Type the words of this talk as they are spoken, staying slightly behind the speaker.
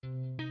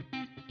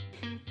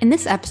In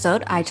this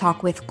episode, I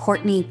talk with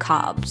Courtney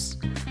Cobbs.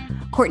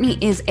 Courtney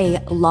is a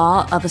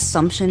law of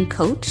assumption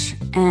coach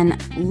and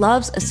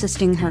loves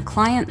assisting her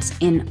clients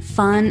in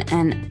fun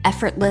and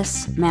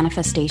effortless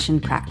manifestation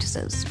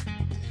practices.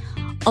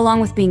 Along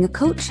with being a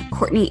coach,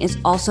 Courtney is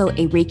also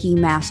a Reiki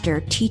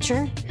master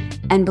teacher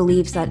and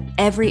believes that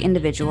every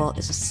individual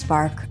is a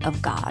spark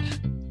of God.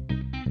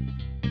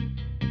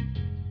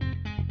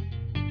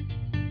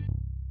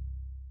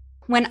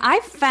 When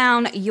I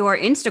found your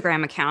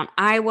Instagram account,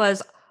 I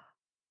was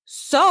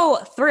so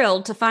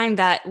thrilled to find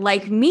that,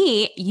 like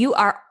me, you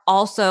are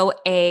also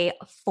a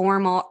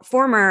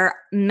former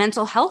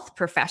mental health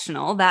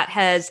professional that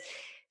has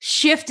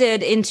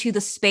shifted into the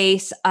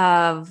space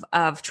of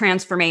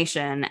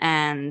transformation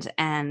and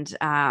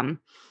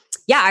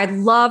I'd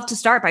love to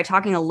start by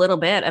talking a little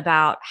bit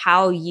about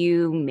how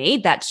you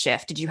made that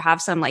shift. Did you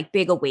have some like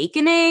big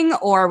awakening,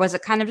 or was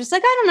it kind of just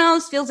like, I don't know,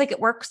 this feels like it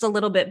works a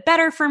little bit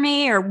better for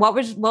me, or what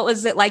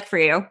was it like for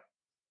you?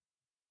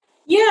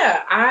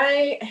 Yeah,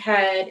 I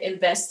had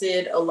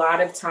invested a lot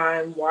of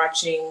time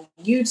watching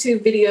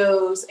YouTube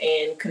videos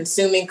and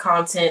consuming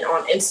content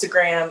on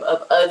Instagram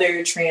of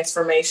other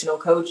transformational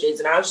coaches.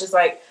 And I was just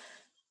like,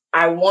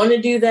 I want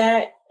to do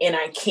that and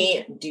I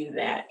can't do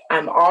that.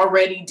 I'm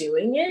already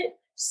doing it.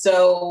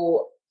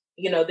 So,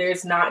 there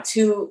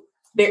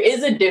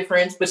is a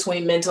difference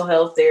between mental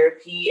health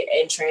therapy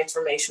and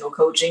transformational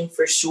coaching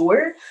for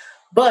sure.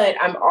 But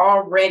I'm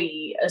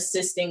already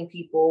assisting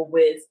people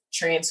with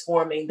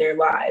transforming their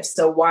lives.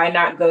 So why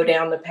not go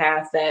down the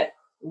path that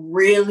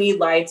really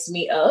lights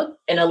me up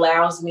and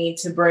allows me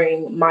to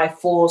bring my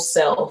full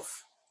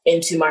self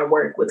into my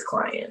work with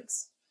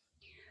clients?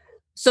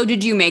 So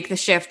did you make the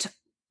shift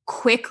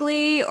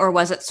quickly, or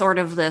was it sort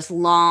of this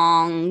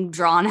long,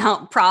 drawn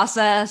out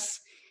process?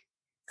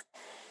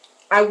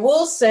 I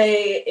will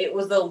say it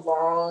was a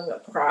long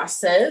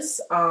process.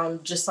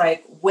 Just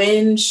like,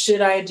 when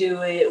should I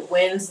do it?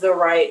 When's the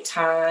right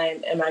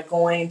time? Am I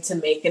going to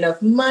make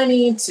enough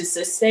money to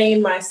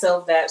sustain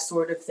myself? That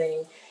sort of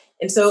thing.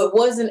 And so it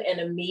wasn't an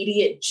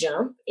immediate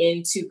jump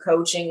into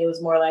coaching. It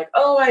was more like,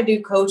 oh, I do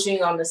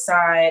coaching on the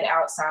side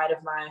outside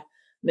of my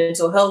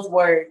mental health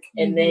work.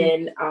 And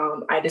then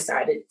I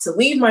decided to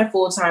leave my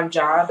full-time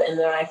job. And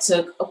then I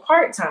took a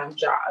part-time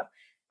job.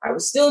 I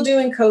was still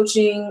doing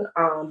coaching,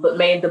 but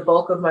made the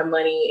bulk of my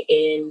money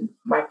in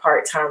my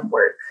part-time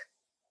work.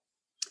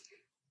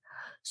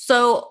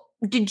 So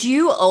did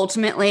you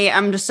ultimately,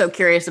 I'm just so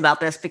curious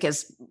about this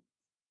because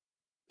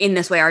in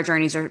this way, our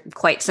journeys are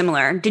quite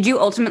similar. Did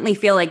you ultimately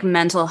feel like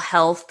mental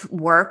health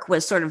work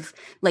was sort of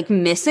like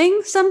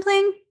missing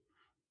something?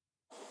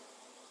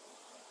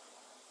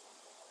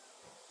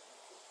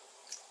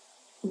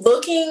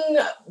 Looking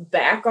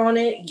back on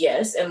it,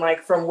 yes. And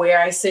like from where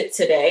I sit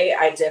today,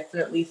 I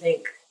definitely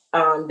think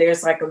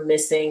there's like a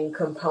missing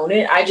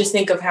component. I just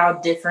think of how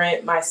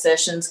different my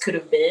sessions could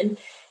have been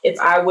if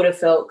I would have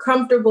felt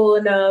comfortable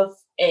enough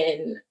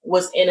and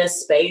was in a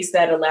space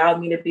that allowed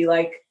me to be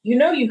like,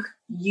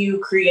 you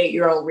create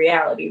your own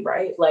reality,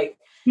 right? Like,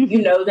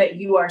 that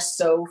you are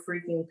so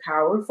freaking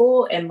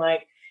powerful. And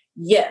like,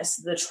 yes,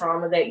 the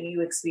trauma that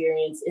you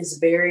experience is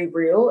very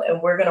real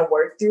and we're going to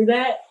work through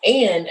that.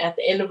 And at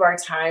the end of our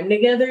time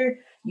together,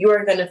 you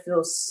are going to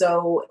feel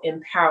so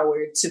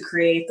empowered to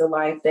create the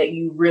life that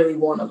you really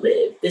want to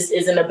live. This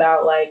isn't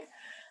about like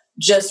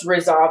just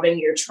resolving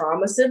your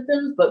trauma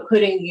symptoms, but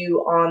putting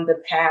you on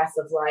the path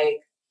of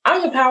like,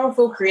 I'm a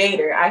powerful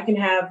creator. I can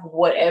have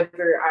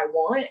whatever I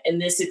want.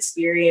 And this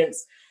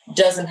experience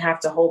doesn't have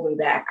to hold me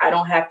back. I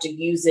don't have to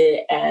use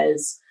it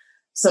as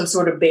some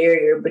sort of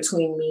barrier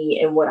between me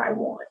and what I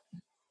want.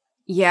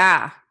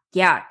 Yeah,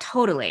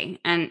 totally.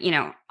 And,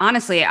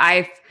 honestly,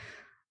 I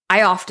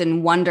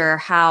often wonder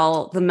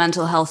how the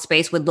mental health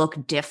space would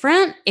look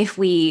different if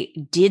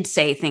we did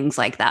say things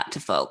like that to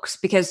folks,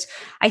 because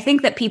I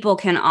think that people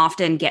can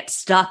often get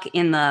stuck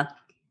in the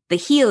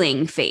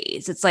healing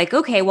phase. It's like,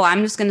 okay, well,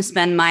 I'm just going to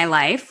spend my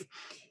life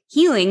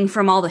healing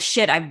from all the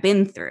shit I've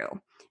been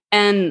through.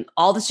 And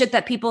all the shit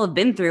that people have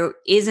been through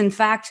is in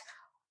fact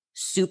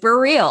super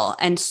real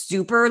and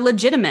super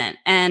legitimate.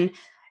 And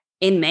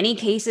in many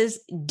cases,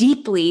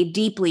 deeply,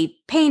 deeply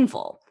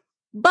painful.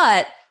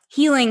 But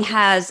healing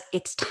has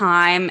its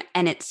time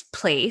and its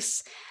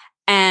place.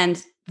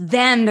 And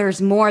then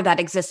there's more that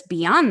exists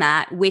beyond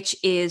that, which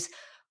is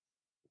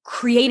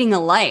creating a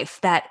life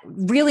that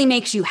really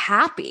makes you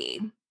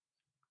happy.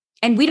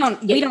 And we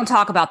don't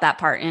talk about that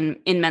part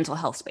in mental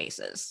health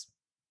spaces.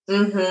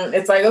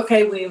 It's like,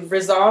 okay, we've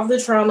resolved the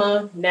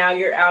trauma. Now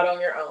you're out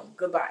on your own.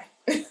 Goodbye.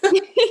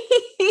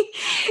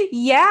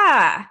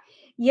 Yeah.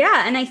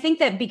 Yeah. And I think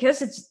that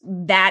because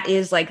that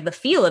is like the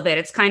feel of it,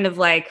 it's kind of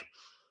like,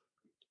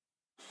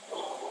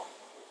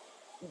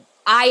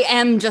 I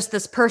am just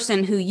this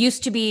person who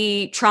used to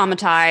be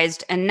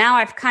traumatized and now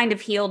I've kind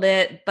of healed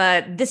it,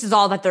 but this is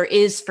all that there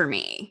is for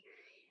me.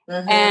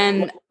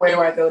 And where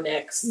do I go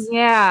next?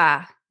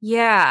 Yeah.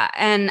 Yeah.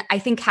 And I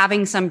think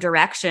having some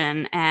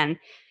direction and,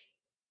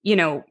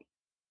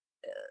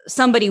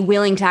 somebody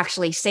willing to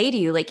actually say to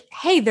you, like,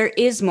 hey, there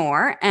is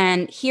more,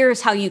 and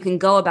here's how you can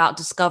go about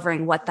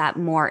discovering what that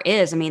more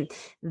is. I mean,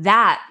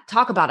 that,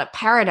 talk about a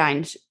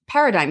paradigm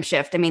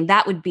shift. I mean,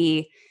 that would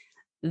be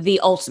the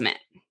ultimate.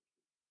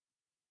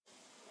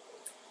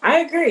 I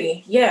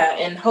agree. Yeah.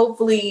 And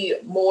hopefully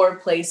more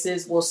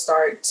places will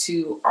start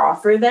to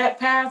offer that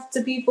path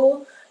to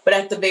people. But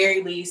at the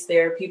very least,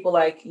 there are people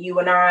like you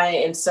and I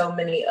and so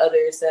many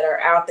others that are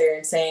out there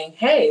and saying,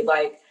 hey,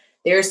 like,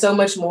 there's so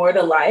much more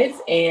to life.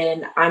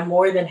 And I'm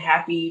more than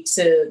happy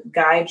to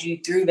guide you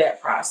through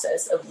that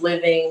process of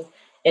living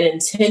an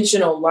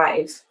intentional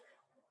life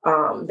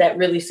that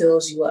really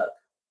fills you up.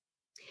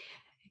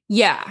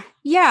 Yeah.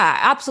 Yeah,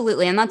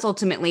 absolutely. And that's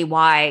ultimately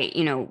why,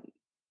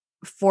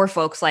 for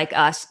folks like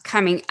us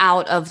coming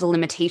out of the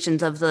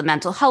limitations of the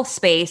mental health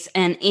space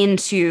and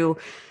into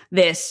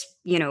this,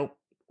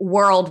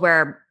 world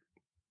where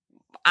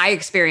I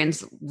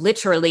experience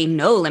literally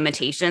no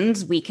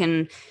limitations. We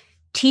can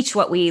teach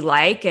what we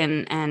like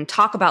and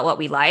talk about what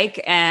we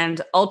like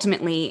and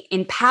ultimately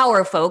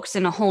empower folks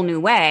in a whole new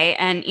way.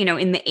 And,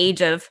 in the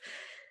age of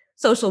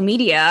social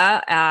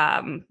media,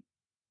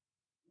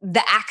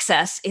 the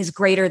access is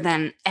greater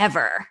than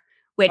ever,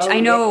 which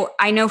Oh,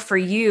 I know for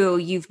you,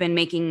 you've been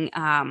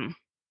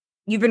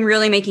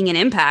really making an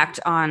impact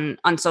on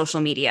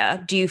social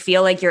media. Do you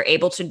feel like you're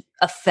able to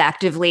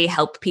effectively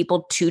help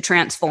people to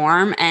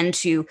transform and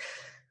to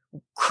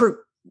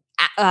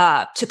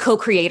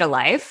co-create a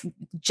life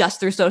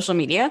just through social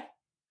media?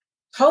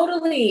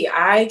 totally.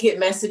 I get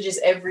messages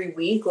every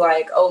week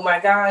like, oh my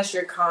gosh,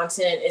 your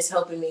content is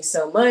helping me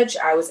so much.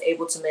 I was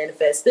able to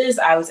manifest this.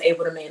 I was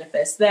able to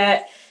manifest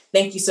that.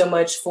 Thank you so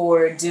much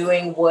for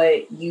doing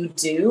what you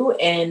do.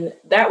 And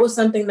that was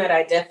something that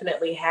I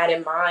definitely had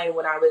in mind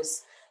when I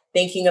was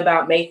thinking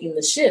about making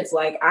the shift.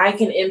 Like, I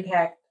can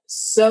impact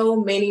so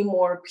many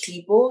more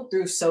people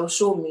through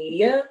social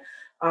media.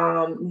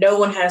 No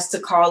one has to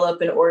call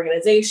up an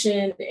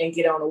organization and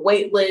get on a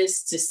wait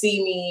list to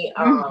see me.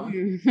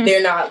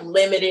 They're not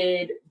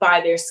limited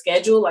by their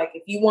schedule. Like,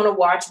 if you want to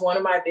watch one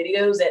of my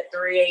videos at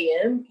 3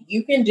 a.m.,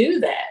 you can do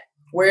that.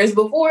 Whereas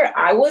before,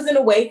 I wasn't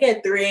awake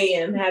at 3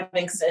 a.m.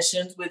 having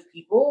sessions with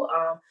people.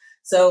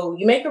 So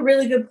you make a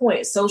really good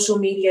point. Social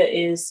media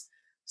is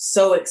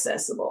so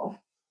accessible.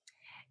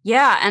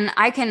 Yeah, and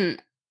I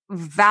can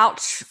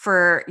vouch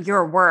for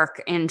your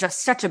work in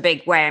just such a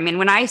big way. I mean,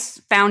 when I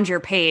found your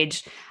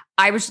page,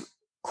 I was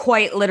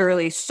quite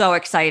literally so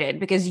excited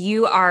because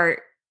you are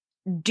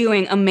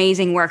doing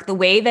amazing work. The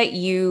way that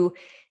you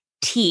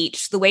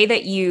teach, the way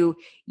that you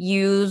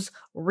use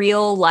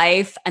real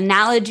life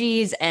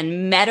analogies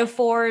and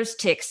metaphors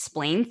to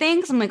explain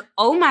things, I'm like,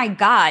 oh my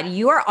God,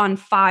 you are on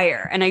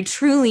fire. And I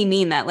truly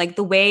mean that. Like,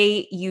 the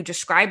way you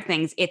describe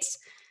things, it's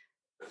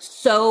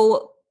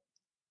so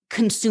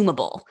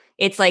consumable.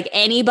 It's like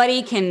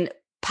anybody can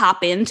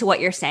pop into what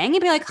you're saying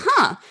and be like,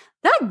 huh,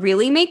 that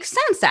really makes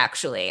sense,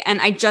 actually.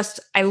 And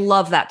I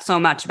love that so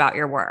much about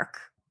your work.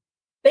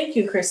 Thank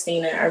you,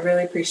 Christina. I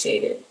really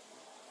appreciate it.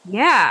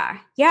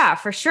 Yeah,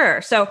 for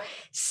sure. So,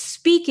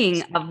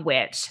 speaking of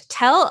which,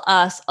 tell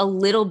us a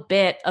little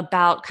bit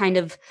about kind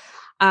of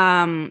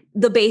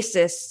the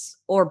basis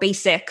or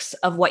basics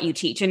of what you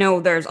teach. I know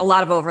there's a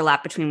lot of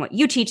overlap between what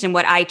you teach and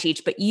what I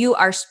teach, but you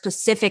are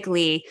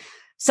specifically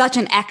such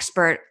an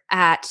expert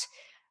at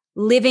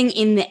living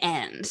in the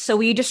end. So,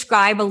 will you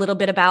describe a little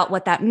bit about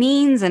what that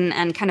means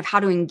and kind of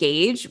how to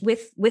engage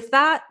with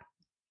that?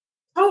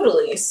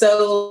 Totally.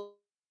 So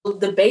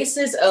the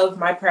basis of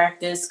my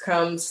practice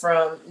comes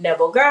from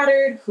Neville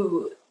Goddard,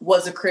 who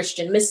was a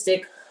Christian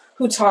mystic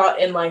who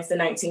taught in like the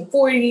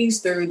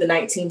 1940s through the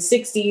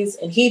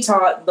 1960s, and he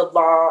taught the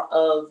law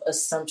of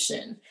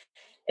assumption.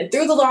 And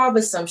through the law of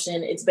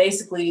assumption, it's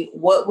basically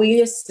what we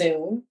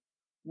assume,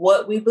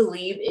 what we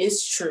believe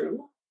is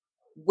true,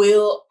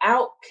 will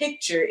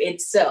outpicture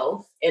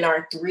itself in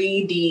our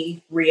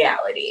 3D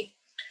reality.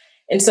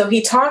 And so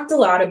he talked a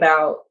lot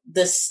about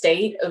the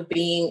state of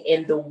being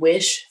in the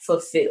wish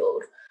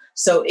fulfilled.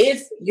 So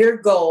if your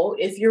goal,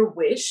 if your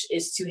wish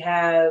is to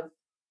have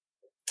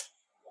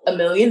 $1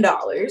 million,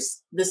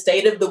 the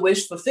state of the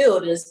wish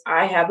fulfilled is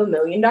I have $1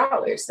 million.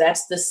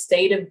 That's the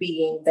state of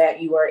being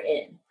that you are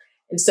in.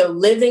 And so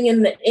living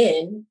in the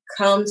in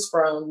comes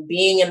from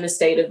being in the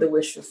state of the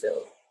wish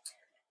fulfilled.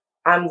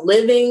 I'm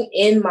living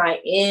in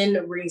my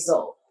end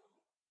result.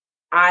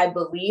 I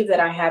believe that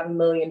I have $1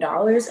 million.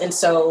 And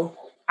so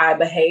I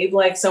behave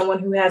like someone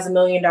who has $1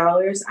 million.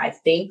 I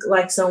think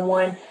like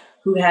someone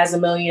who has $1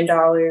 million,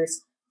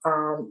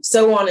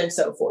 so on and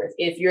so forth.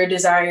 If your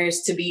desire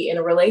is to be in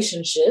a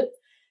relationship,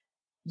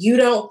 you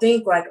don't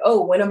think like,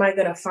 oh, when am I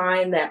going to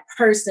find that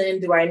person?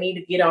 Do I need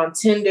to get on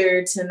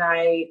Tinder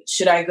tonight?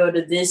 Should I go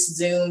to this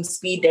Zoom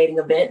speed dating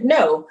event?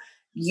 No,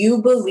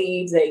 you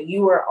believe that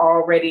you are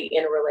already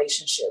in a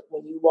relationship.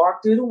 When you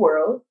walk through the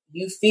world,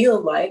 you feel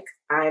like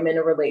I'm in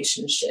a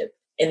relationship.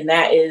 And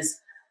that is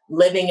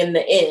living in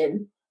the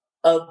end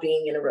of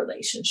being in a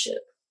relationship.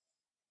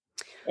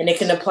 And it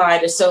can apply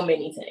to so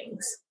many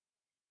things.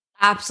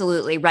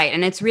 Absolutely right.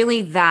 And it's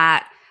really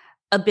that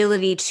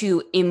ability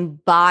to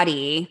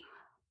embody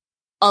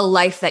a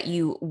life that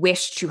you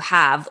wish to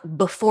have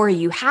before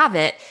you have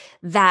it,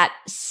 that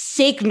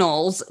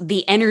signals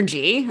the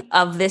energy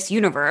of this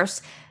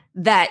universe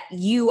that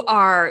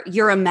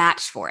you're a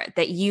match for it,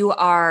 that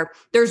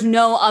there's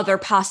no other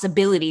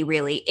possibility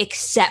really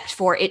except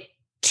for it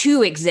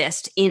to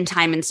exist in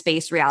time and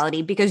space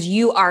reality, because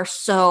you are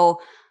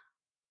so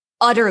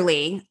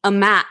utterly a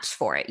match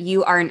for it.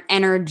 You are an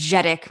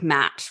energetic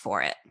match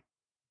for it.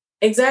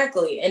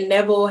 Exactly. And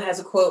Neville has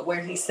a quote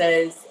where he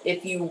says,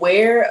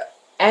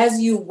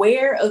 as you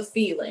wear a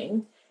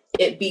feeling,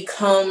 it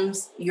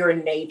becomes your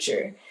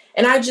nature.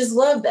 And I just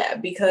love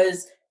that,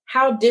 because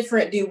how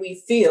different do we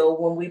feel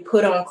when we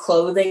put on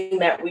clothing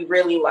that we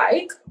really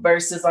like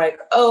versus like,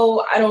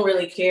 oh, I don't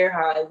really care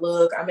how I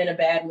look. I'm in a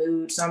bad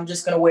mood, so I'm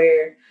just going to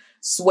wear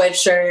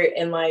sweatshirt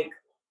and like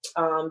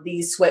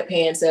these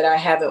sweatpants that I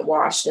haven't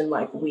washed in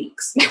like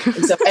weeks.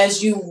 And so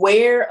as you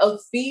wear a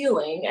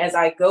feeling, as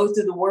I go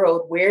through the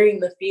world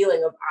wearing the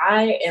feeling of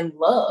I am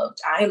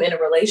loved, I am in a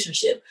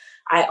relationship,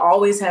 I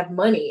always have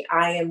money,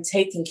 I am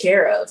taken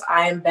care of,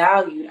 I am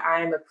valued,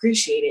 I am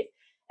appreciated.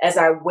 As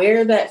I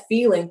wear that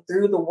feeling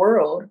through the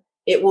world,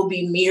 it will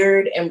be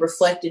mirrored and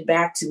reflected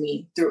back to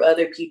me through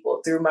other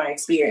people, through my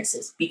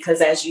experiences, because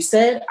as you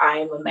said, I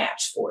am a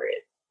match for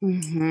it.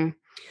 Mm-hmm.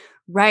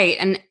 Right.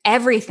 And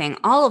everything,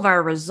 all of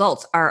our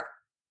results are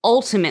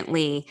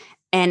ultimately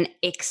an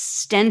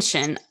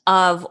extension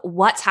of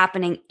what's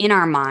happening in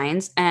our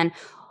minds and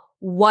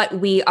what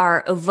we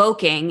are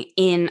evoking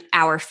in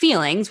our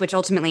feelings, which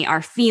ultimately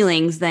our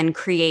feelings then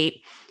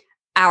create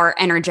our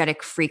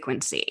energetic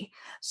frequency.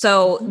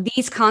 So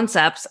these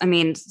concepts, I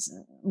mean,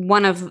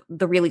 one of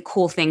the really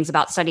cool things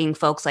about studying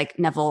folks like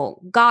Neville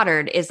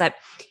Goddard is that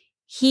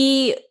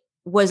he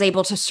was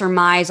able to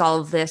surmise all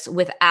of this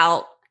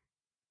without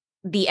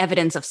the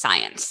evidence of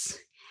science.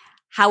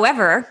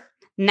 However,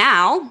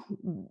 now,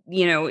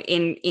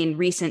 in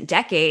recent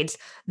decades,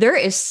 there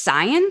is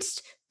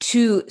science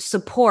to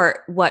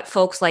support what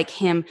folks like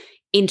him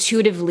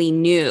intuitively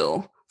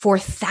knew for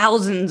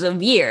thousands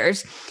of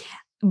years,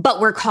 but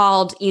were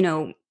called,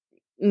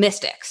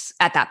 mystics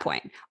at that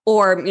point,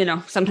 or,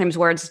 sometimes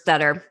words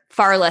that are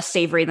far less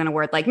savory than a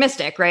word like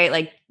mystic, right?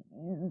 Like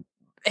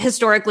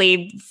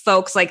historically,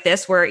 folks like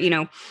this were,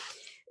 in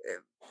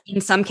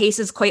some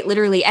cases quite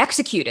literally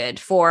executed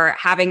for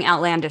having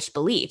outlandish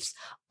beliefs.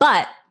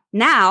 But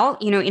now,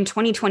 in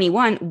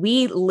 2021,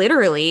 we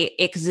literally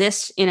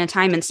exist in a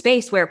time and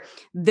space where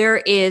there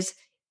is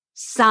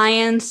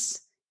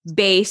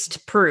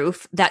science-based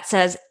proof that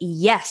says,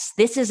 yes,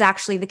 this is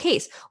actually the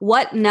case.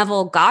 What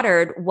Neville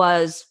Goddard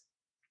was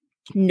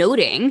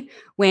noting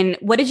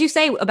what did you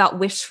say about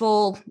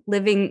wishful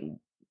living?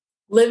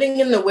 Living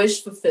in the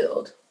wish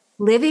fulfilled.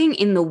 Living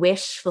in the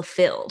wish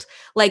fulfilled.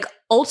 Like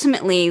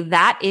ultimately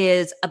that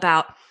is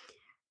about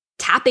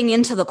tapping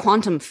into the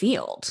quantum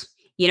field.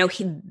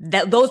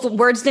 Those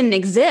words didn't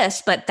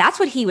exist, but that's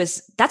what he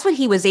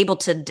was able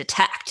to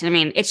detect. I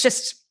mean,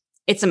 it's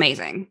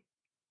amazing.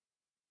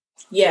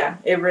 Yeah,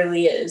 it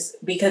really is,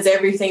 because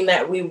everything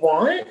that we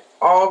want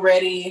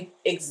already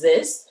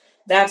exists.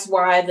 That's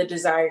why the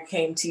desire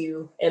came to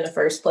you in the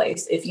first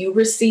place. If you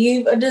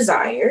receive a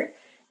desire,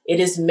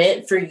 it is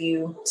meant for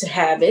you to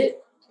have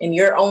it. And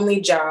your only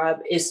job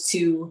is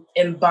to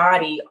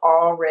embody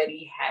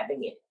already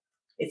having it.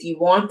 If you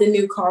want the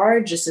new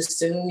car, just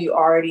assume you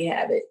already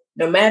have it.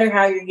 No matter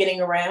how you're getting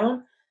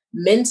around,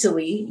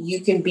 mentally,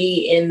 you can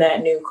be in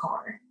that new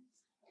car.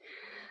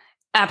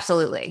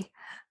 Absolutely.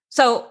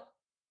 So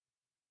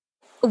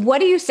what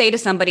do you say to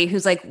somebody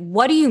who's like,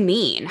 what do you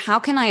mean? How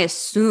can I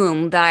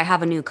assume that I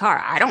have a new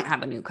car? I don't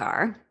have a new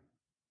car.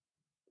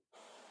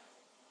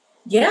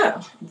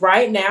 Yeah,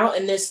 right now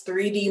in this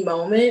 3D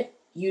moment,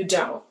 you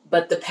don't.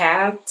 But the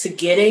path to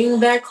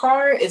getting that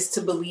car is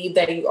to believe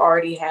that you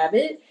already have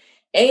it.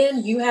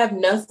 And you have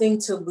nothing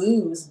to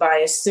lose by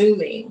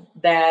assuming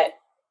that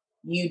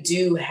you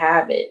do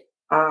have it.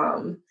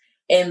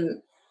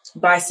 And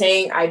by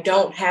saying I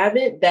don't have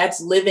it,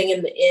 that's living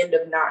in the end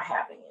of not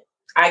having it.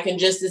 I can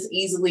just as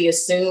easily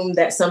assume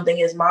that something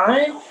is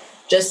mine,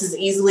 just as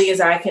easily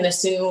as I can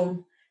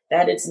assume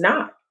that it's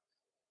not.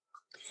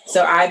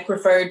 So I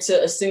prefer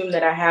to assume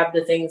that I have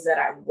the things that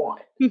I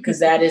want, because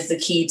that is the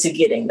key to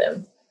getting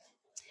them.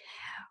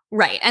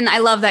 Right. And I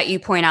love that you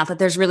point out that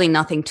there's really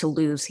nothing to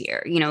lose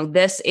here.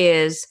 This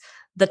is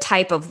the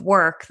type of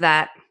work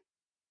that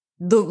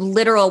the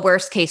literal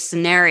worst case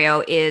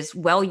scenario is,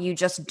 well, you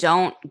just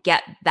don't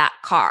get that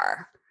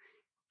car.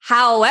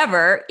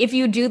 However, if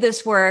you do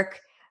this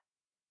work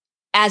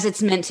as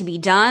it's meant to be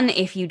done,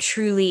 if you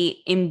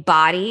truly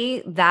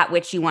embody that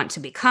which you want to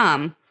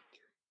become,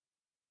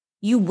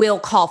 you will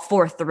call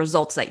forth the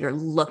results that you're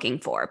looking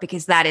for,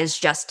 because that is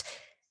just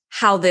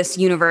how this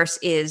universe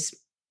is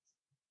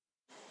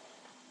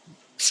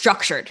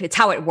structured. It's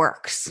how it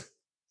works.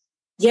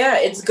 Yeah,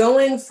 it's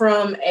going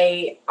from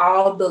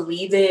I'll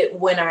believe it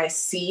when I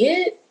see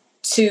it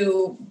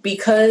to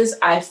because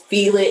I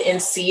feel it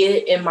and see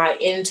it in my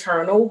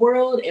internal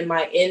world, in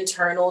my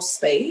internal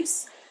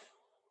space.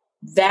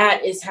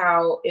 That is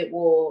how it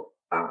will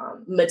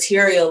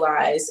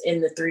materialize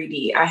in the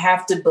 3D. I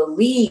have to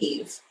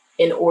believe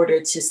in order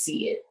to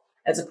see it,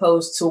 as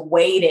opposed to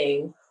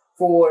waiting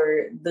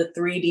for the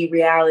 3D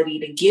reality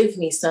to give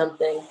me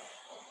something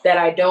that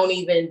I don't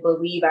even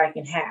believe I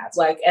can have.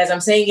 Like, as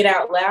I'm saying it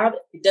out loud,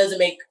 it doesn't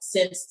make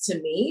sense to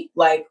me.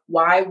 Like,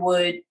 why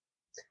would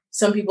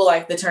some people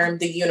like the term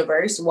the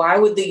universe? Why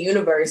would the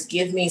universe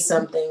give me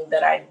something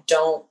that I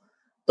don't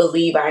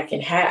believe I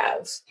can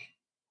have?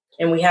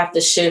 And we have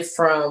to shift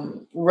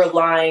from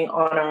relying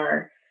on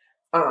our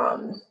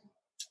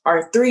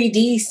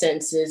 3D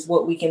senses,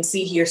 what we can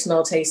see, hear,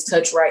 smell, taste,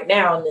 touch right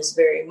now in this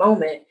very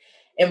moment,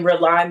 and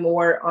rely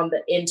more on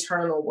the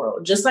internal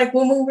world. Just like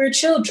when we were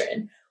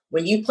children,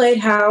 when you played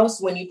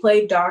house, when you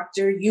played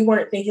doctor, you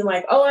weren't thinking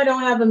like, oh, I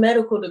don't have a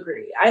medical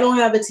degree. I don't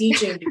have a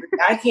teaching degree.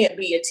 I can't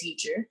be a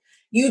teacher.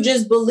 You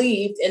just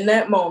believed in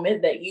that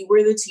moment that you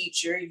were the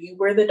teacher, you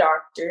were the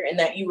doctor, and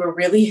that you were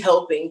really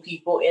helping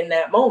people in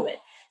that moment.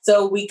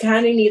 So we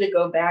kind of need to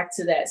go back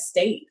to that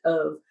state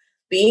of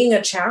being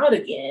a child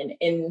again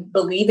and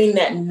believing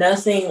that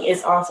nothing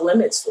is off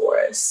limits for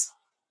us.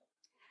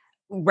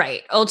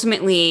 Right.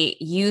 Ultimately,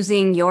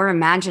 using your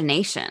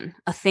imagination,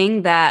 a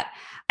thing that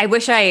I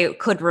wish I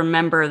could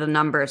remember the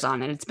numbers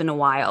on it. It's been a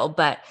while,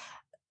 but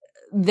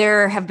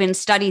there have been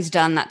studies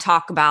done that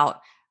talk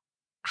about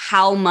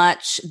how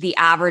much the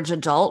average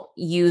adult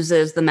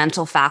uses the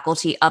mental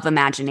faculty of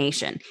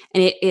imagination.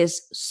 And it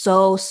is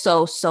so,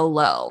 so, so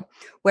low.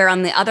 Where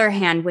on the other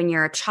hand, when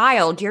you're a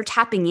child, you're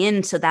tapping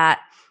into that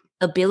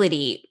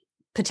ability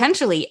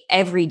potentially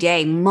every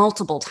day,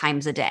 multiple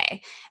times a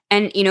day.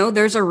 And,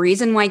 there's a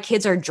reason why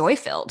kids are joy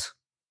filled.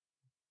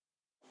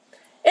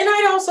 And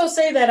I'd also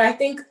say that I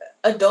think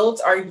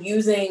adults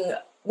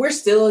we're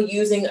still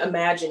using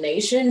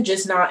imagination,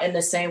 just not in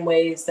the same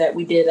ways that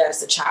we did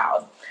as a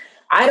child.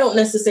 I don't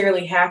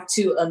necessarily have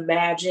to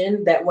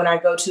imagine that when I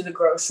go to the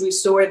grocery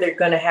store, they're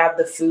going to have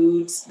the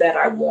foods that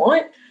I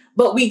want,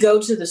 but we go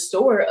to the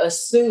store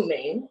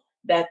assuming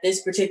that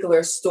this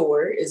particular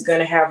store is going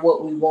to have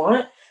what we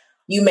want.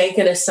 You make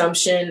an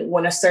assumption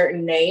when a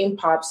certain name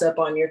pops up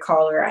on your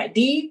caller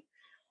ID.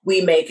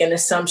 We make an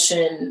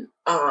assumption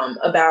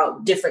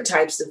about different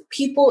types of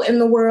people in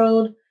the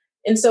world.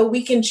 And so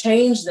we can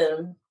change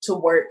them to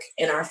work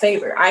in our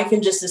favor. I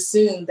can just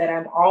assume that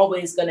I'm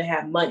always going to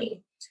have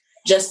money.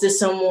 Just as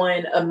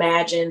someone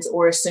imagines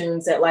or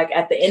assumes that, like,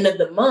 at the end of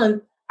the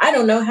month, I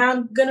don't know how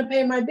I'm going to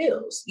pay my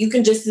bills. You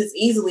can just as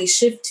easily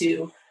shift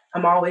to,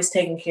 I'm always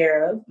taken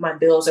care of. My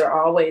bills are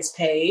always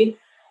paid.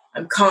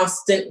 I'm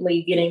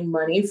constantly getting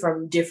money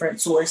from different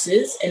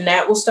sources, and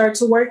that will start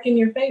to work in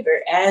your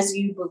favor as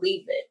you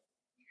believe it.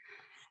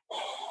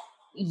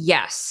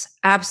 Yes,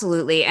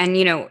 absolutely.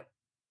 And,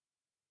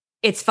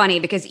 it's funny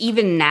because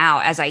even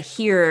now, as I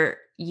hear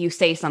you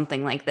say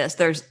something like this,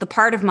 there's the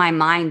part of my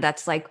mind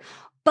that's like,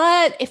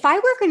 but if I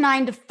work a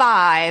 9 to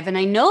 5 and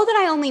I know that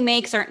I only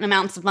make certain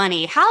amounts of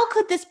money, how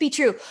could this be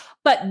true?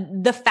 But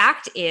the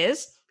fact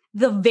is,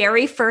 the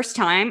very first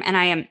time, and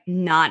I am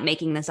not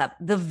making this up,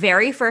 the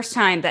very first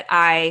time that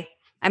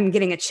I'm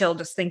getting a chill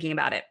just thinking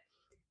about it,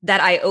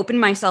 that I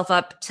opened myself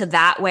up to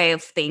that way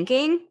of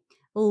thinking,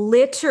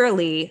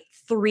 literally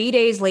 3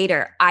 days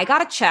later, I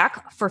got a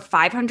check for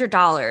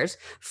 $500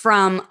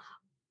 from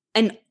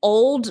an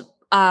old,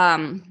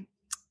 a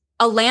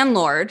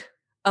landlord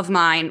of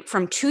mine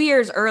from 2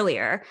 years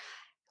earlier.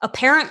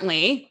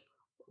 Apparently,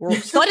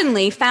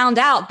 suddenly found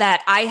out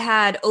that I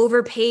had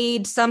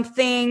overpaid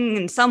something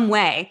in some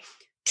way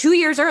 2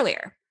 years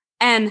earlier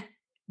and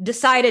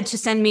decided to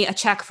send me a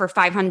check for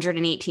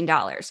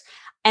 $518.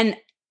 And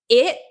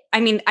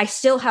I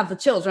still have the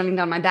chills running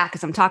down my back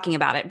as I'm talking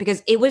about it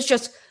because it was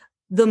just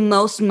the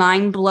most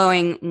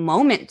mind-blowing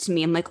moment to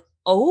me. I'm like,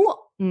 oh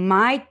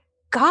my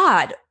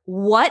God,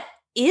 what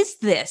is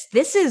this?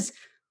 This is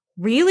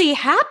really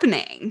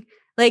happening.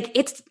 Like,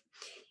 it's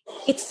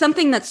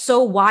something that's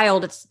so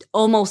wild, it's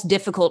almost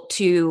difficult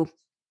to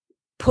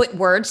put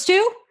words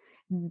to,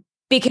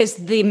 because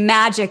the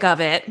magic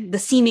of it, the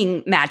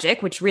seeming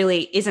magic, which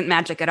really isn't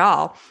magic at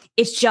all,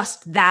 it's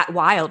just that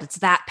wild. It's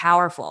that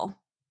powerful.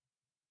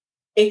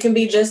 It can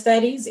be just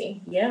that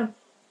easy. Yeah.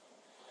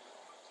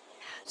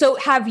 So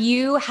have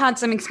you had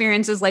some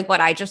experiences like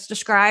what I just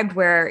described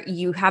where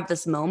you have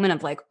this moment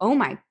of like, oh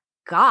my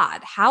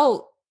God,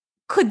 how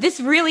could this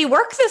really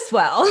work this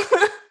well?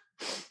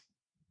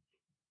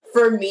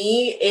 For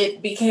me,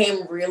 it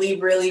became really,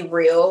 really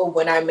real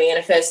when I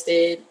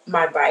manifested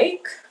my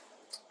bike.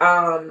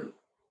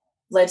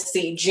 Let's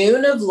see,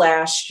 June of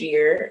last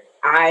year,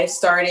 I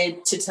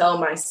started to tell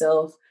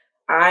myself,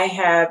 I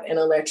have an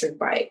electric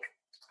bike.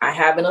 I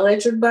have an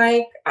electric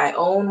bike. I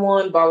own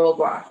one, blah, blah,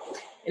 blah.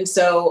 And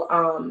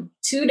so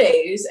 2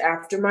 days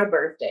after my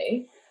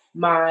birthday,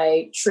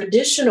 my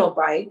traditional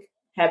bike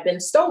had been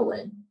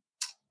stolen.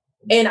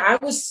 And I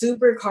was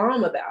super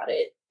calm about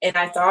it. And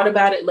I thought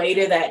about it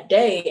later that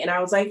day. And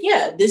I was like,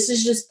 yeah, this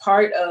is just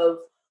part of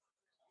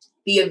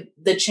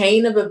the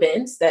chain of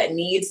events that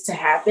needs to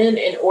happen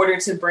in order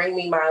to bring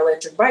me my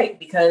electric bike,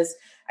 because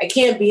I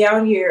can't be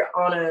out here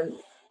on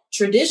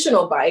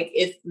traditional bike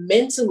if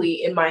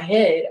mentally in my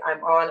head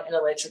I'm on an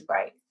electric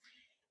bike?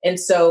 And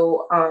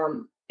so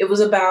it was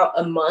about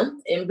a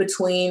month in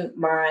between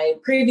my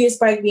previous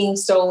bike being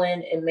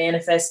stolen and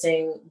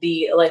manifesting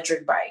the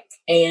electric bike.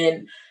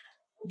 And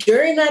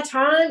during that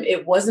time,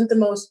 it wasn't the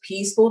most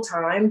peaceful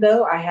time,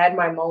 though. I had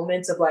my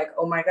moments of like,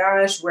 oh my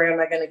gosh, where am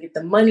I going to get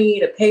the money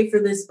to pay for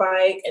this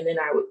bike? And then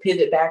I would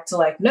pivot back to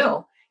like,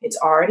 no, it's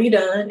already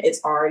done.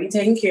 It's already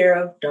taken care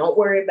of. Don't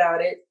worry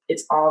about it.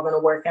 It's all going to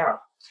work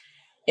out.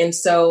 And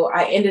so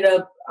I ended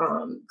up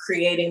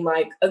creating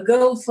like a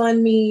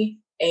GoFundMe,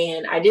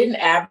 and I didn't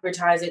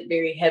advertise it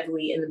very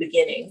heavily in the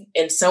beginning.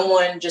 And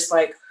someone just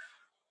like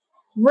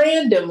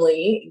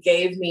randomly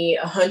gave me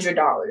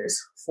 $100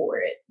 for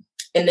it.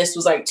 And this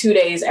was like 2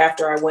 days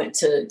after I went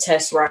to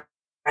test ride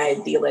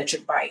the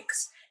electric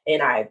bikes,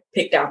 and I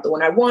picked out the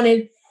one I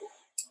wanted.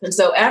 And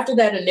so after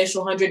that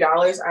initial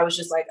 $100, I was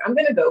just like, I'm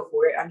going to go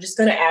for it. I'm just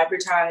going to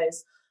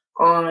advertise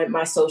on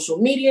my social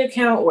media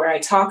account where I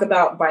talk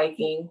about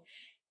biking.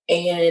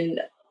 And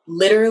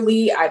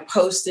literally I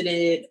posted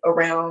it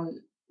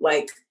around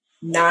like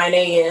 9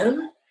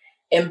 a.m.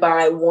 And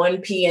by 1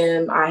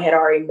 p.m., I had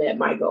already met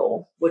my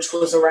goal, which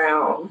was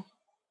around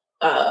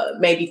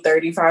maybe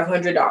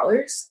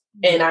 $3,500.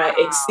 And I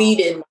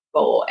exceeded my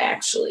goal,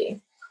 actually.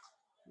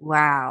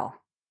 Wow.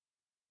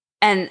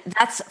 And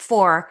that's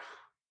for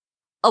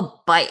a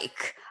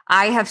bike.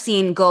 I have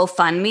seen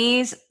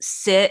GoFundMes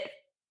sit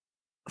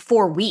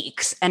for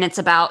weeks, and it's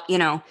about,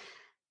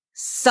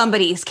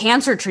 somebody's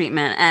cancer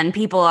treatment, and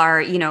people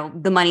are,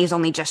 the money's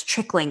only just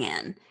trickling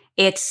in.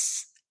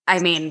 That's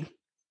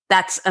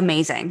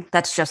amazing.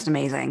 That's just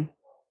amazing.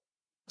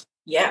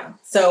 Yeah.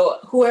 So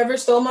whoever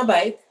stole my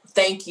bike,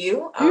 thank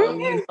you.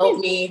 You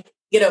helped me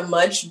get a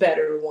much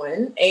better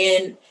one.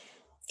 And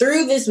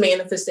through this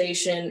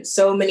manifestation,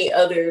 so many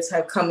others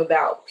have come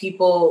about.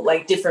 People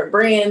like different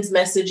brands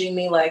messaging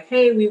me like,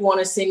 hey, we want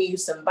to send you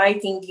some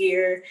biking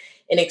gear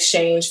in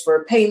exchange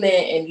for payment,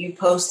 and you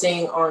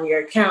posting on your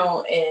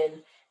account,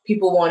 and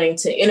people wanting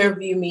to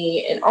interview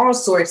me and all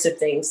sorts of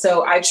things.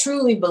 So I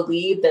truly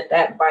believe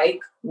that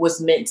bike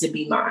was meant to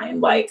be mine.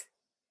 Like,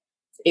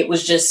 it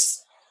was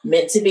just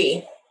meant to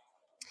be.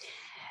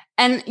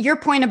 And your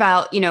point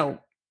about,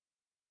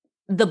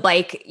 the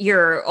bike,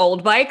 your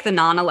old bike, the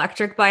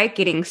non-electric bike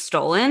getting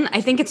stolen,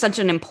 I think it's such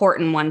an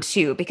important one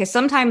too, because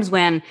sometimes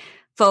when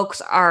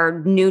folks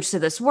are new to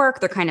this work,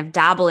 they're kind of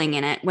dabbling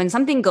in it. When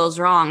something goes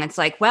wrong, it's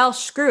like, well,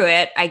 screw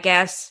it. I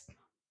guess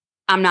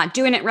I'm not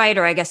doing it right,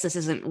 or I guess this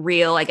isn't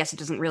real. I guess it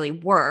doesn't really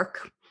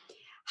work.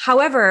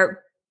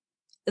 However,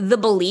 the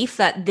belief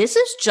that this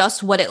is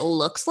just what it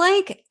looks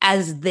like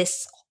as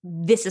this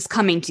is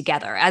coming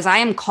together, as I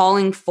am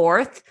calling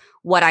forth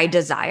what I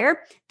desire,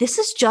 this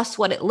is just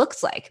what it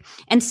looks like.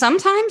 And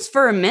sometimes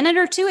for a minute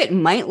or two, it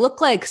might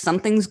look like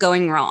something's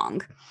going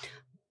wrong.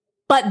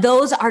 But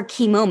those are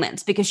key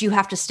moments, because you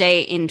have to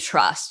stay in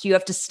trust. You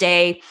have to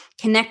stay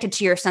connected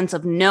to your sense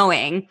of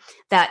knowing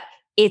that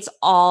it's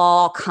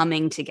all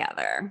coming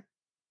together.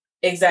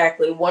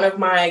 Exactly. One of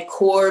my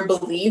core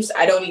beliefs,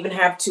 I don't even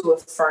have to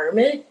affirm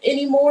it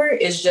anymore,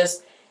 is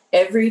just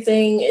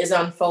everything is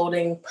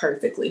unfolding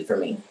perfectly for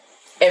me.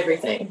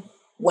 Everything.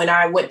 When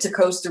I went to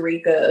Costa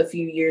Rica a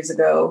few years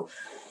ago,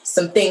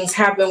 some things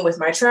happened with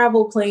my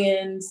travel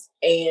plans,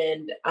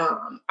 and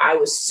I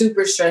was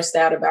super stressed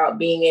out about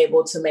being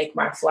able to make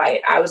my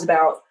flight. I was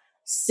about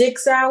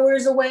 6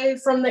 hours away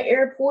from the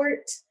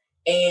airport,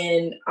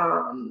 and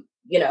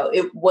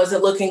it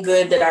wasn't looking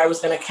good that I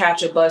was going to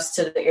catch a bus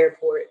to the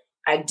airport.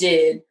 I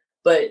did,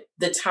 but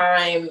the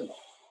time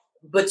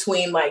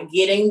between like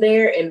getting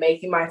there and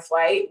making my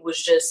flight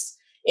was just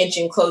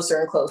inching closer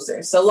and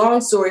closer. So long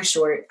story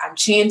short, I'm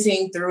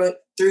chanting through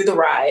the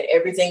ride.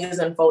 Everything is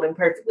unfolding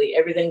perfectly.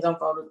 Everything's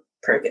unfolding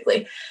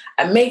perfectly.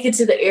 I make it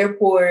to the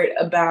airport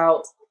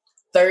about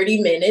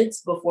 30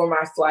 minutes before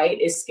my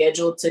flight is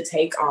scheduled to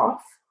take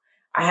off.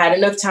 I had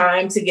enough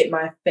time to get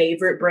my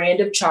favorite brand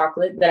of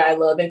chocolate that I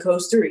love in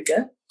Costa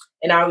Rica,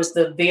 and I was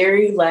the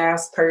very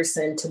last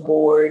person to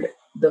board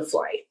the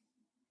flight.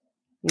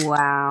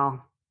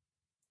 Wow.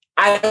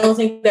 I don't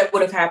think that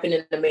would have happened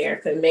in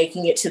America,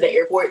 making it to the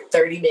airport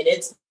 30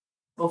 minutes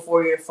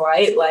before your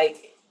flight.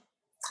 Like,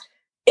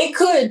 it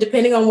could,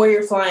 depending on where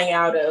you're flying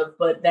out of,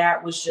 but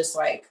that was just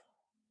like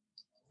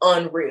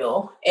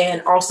unreal.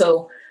 And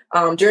also,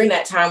 during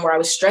that time where I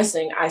was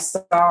stressing, I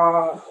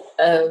saw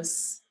a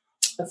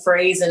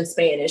phrase in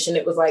Spanish, and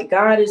it was like,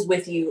 God is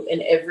with you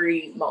in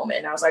every moment.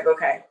 And I was like,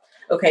 okay,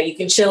 you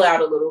can chill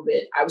out a little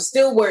bit. I was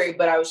still worried,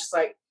 but I was just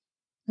like,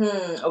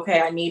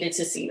 okay, I needed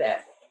to see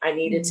that.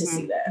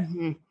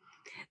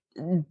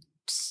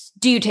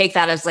 Do you take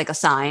that as like a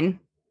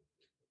sign?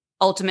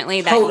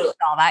 Ultimately, that Totally. you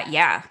saw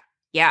that?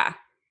 Yeah.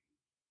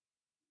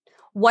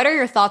 What are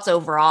your thoughts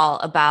overall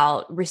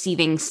about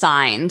receiving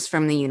signs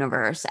from the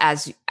universe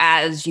as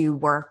you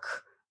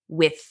work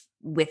with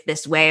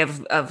this way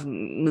of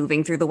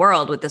moving through the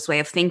world, with this way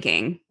of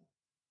thinking?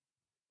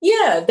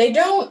 Yeah, they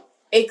don't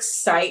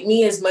excite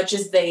me as much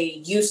as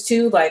they used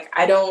to. Like,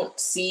 I don't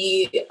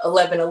see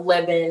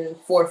 1111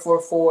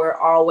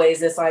 444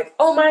 always. It's like,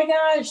 oh my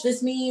gosh,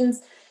 this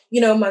means,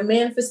 my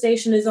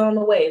manifestation is on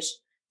the way.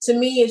 To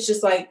me, it's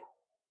just like,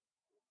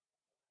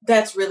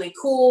 that's really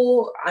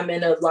cool. I'm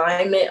in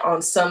alignment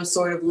on some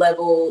sort of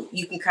level.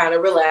 You can kind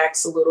of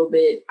relax a little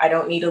bit. I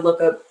don't need to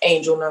look up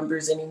angel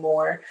numbers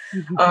anymore.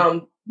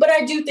 But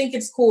I do think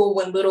it's cool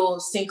when little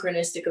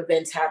synchronistic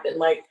events happen.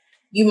 Like,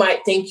 you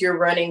might think you're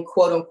running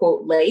quote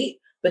unquote late,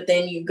 but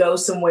then you go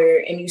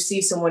somewhere and you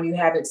see someone you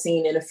haven't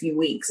seen in a few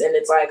weeks. And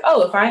it's like,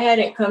 oh, if I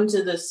hadn't come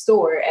to the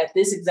store at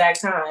this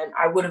exact time,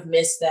 I would have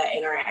missed that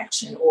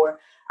interaction, or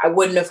I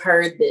wouldn't have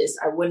heard this.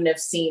 I wouldn't have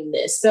seen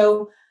this.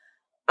 So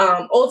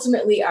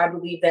ultimately, I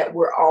believe that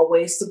we're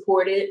always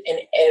supported in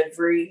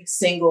every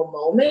single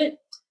moment.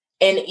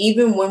 And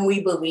even when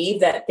we believe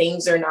that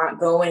things are not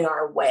going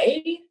our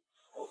way,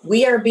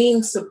 we are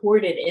being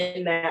supported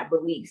in that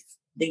belief.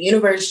 The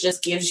universe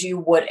just gives you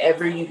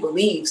whatever you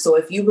believe. So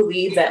if you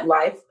believe that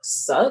life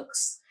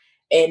sucks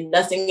and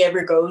nothing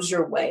ever goes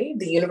your way,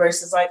 the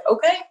universe is like,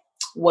 okay,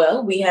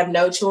 well, we have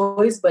no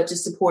choice but to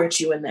support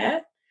you in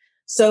that.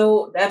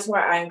 So that's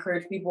why I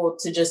encourage people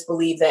to just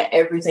believe that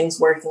everything's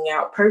working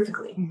out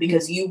perfectly,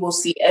 because you will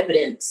see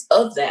evidence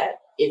of that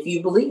if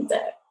you believe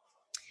that.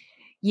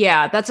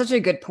 Yeah, that's such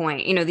a good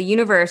point. The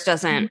universe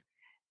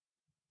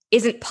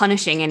isn't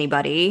punishing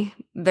anybody.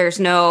 There's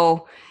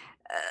no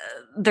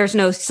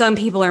some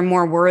people are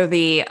more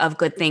worthy of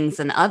good things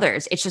than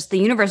others. It's just the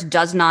universe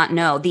does not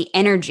know, the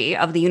energy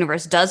of the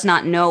universe does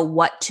not know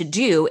what to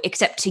do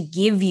except to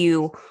give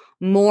you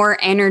more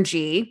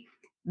energy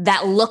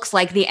that looks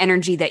like the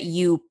energy that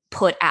you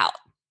put out.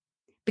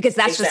 Because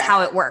that's just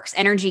how it works.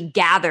 Energy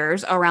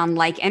gathers around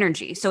like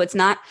energy. So there's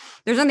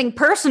nothing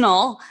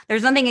personal.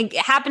 There's nothing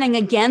happening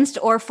against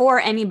or for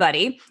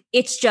anybody.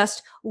 It's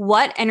just,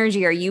 what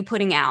energy are you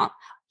putting out?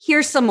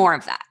 Here's some more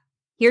of that.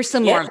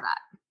 More of that.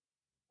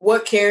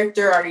 What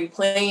character are you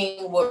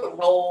playing? What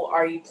role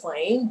are you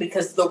playing?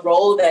 Because the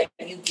role that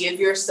you give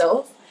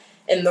yourself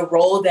and the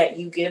role that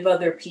you give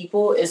other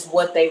people is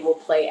what they will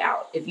play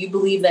out. If you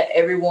believe that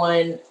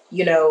everyone,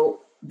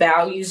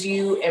 values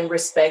you and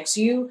respects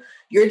you,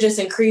 you're just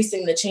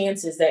increasing the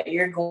chances that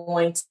you're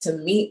going to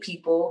meet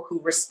people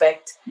who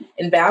respect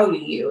and value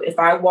you. If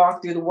I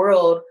walk through the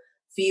world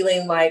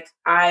feeling like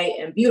I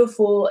am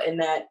beautiful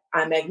and that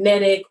I'm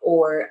magnetic,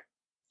 or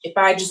if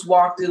I just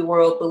walk through the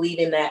world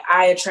believing that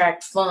I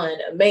attract fun,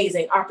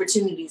 amazing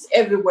opportunities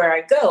everywhere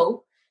I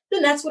go,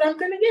 then that's what I'm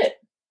going to get.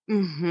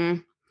 Mm-hmm.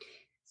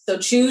 So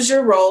choose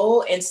your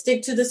role and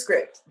stick to the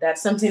script.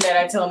 That's something that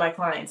I tell my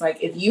clients.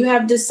 Like, if you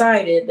have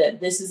decided that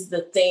this is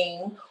the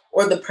thing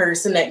or the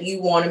person that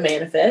you want to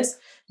manifest,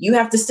 you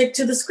have to stick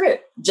to the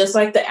script. Just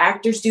like the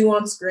actors do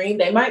on screen,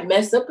 they might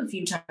mess up a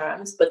few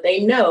times, but they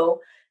know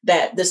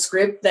that the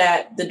script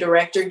that the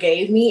director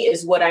gave me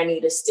is what I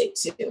need to stick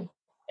to.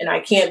 And I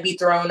can't be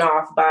thrown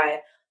off by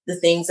the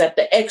things that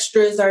the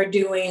extras are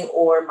doing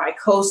or my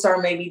co-star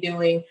may be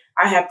doing.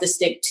 I have to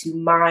stick to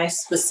my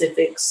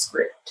specific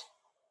script.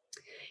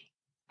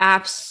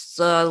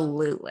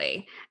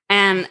 Absolutely.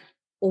 And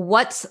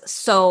what's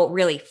so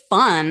really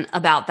fun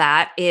about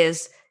that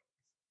is,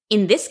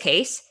 in this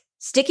case,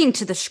 sticking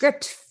to the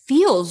script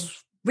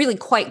feels really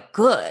quite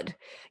good.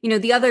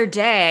 The other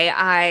day,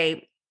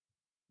 I,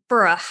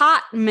 for a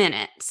hot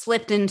minute,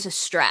 slipped into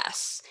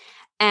stress,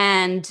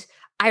 and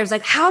I was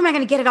like, how am I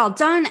going to get it all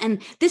done?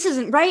 And this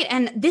isn't right.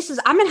 And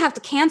I'm going to have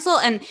to cancel.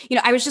 And,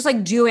 I was just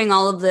like doing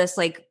all of this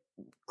like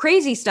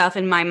crazy stuff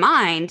in my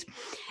mind.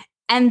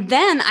 And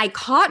then I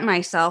caught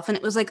myself and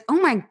it was like,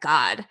 oh my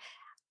God,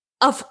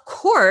 of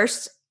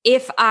course,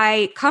 if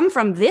I come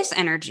from this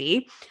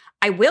energy,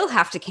 I will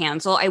have to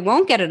cancel. I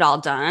won't get it all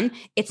done.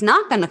 It's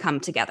not going to come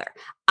together.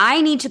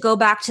 I need to go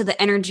back to the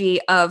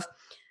energy of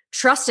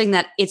trusting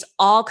that it's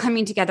all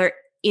coming together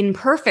in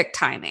perfect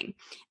timing.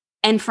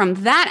 And from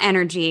that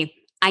energy,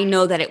 I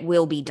know that it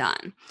will be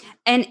done.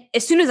 And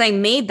as soon as I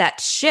made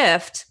that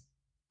shift,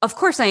 of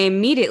course, I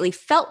immediately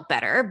felt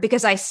better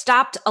because I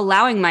stopped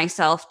allowing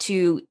myself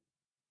to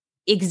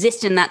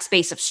exist in that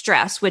space of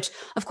stress, which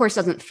of course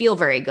doesn't feel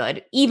very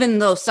good, even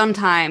though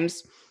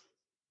sometimes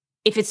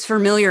if it's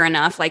familiar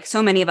enough, like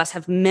so many of us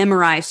have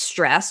memorized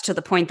stress to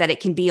the point that it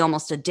can be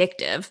almost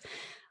addictive.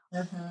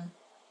 Mm-hmm.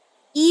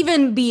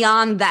 Even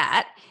beyond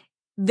that,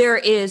 there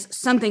is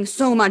something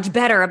so much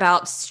better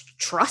about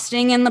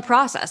trusting in the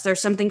process.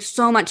 There's something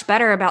so much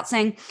better about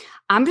saying,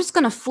 I'm just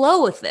going to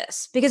flow with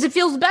this, because it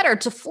feels better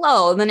to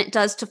flow than it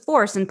does to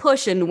force and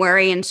push and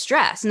worry and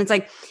stress. And it's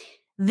like,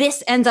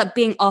 this ends up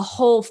being a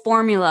whole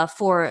formula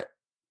for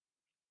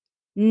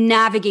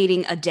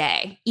navigating a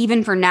day,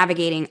 even for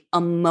navigating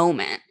a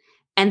moment.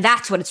 And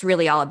that's what it's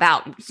really all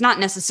about. It's not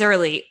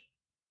necessarily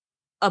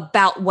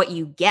about what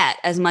you get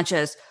as much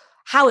as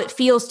how it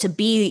feels to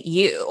be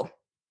you.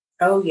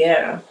 Oh,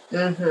 yeah.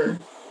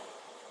 Mm-hmm.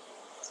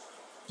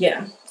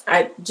 Yeah.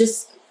 I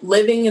just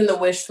living in the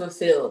wish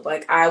fulfilled.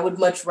 Like, I would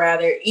much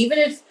rather, even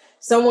if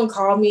someone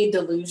called me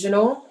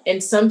delusional,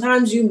 and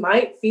sometimes you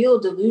might feel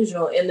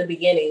delusional in the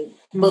beginning,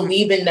 Mhm.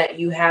 believing that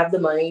you have the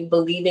money,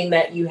 believing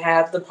that you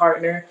have the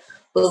partner,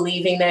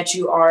 believing that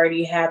you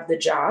already have the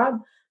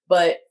job.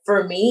 But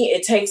for me,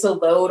 it takes a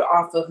load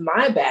off of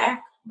my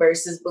back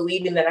versus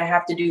believing that I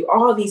have to do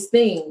all these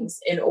things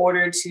in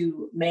order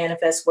to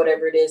manifest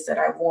whatever it is that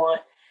I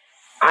want.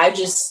 I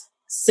just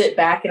sit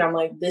back and I'm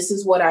like, this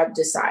is what I've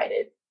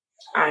decided.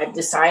 I've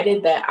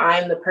decided that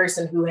I'm the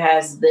person who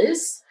has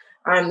this.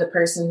 I'm the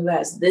person who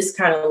has this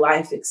kind of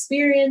life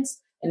experience.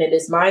 And it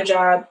is my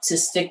job to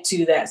stick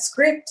to that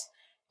script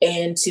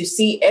and to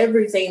see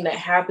everything that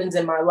happens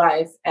in my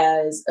life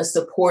as a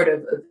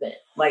supportive event.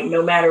 Like,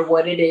 no matter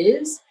what it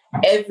is,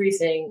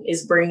 everything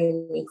is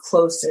bringing me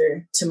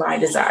closer to my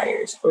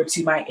desires or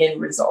to my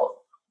end result.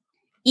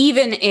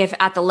 Even if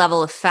at the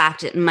level of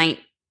fact, it might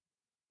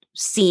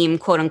seem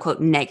quote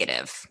unquote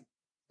negative.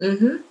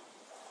 Mm-hmm.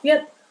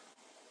 Yep.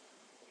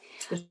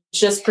 It's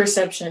just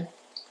perception.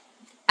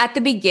 At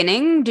the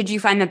beginning, did you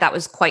find that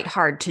was quite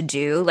hard to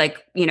do?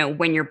 Like,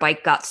 when your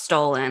bike got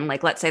stolen,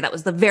 like, let's say that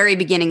was the very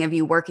beginning of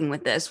you working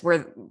with this,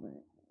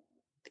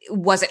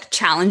 was it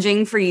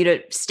challenging for you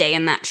to stay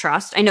in that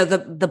trust? I know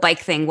the bike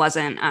thing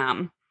wasn't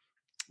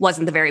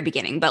the very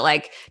beginning, but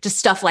like just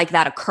stuff like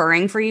that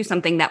occurring for you,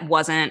 something that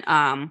wasn't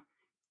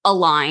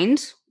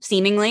aligned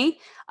seemingly,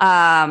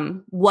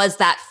 was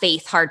that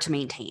faith hard to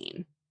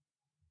maintain?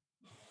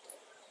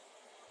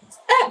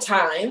 At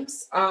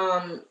times,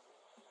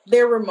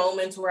 there were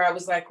moments where I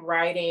was like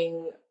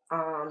riding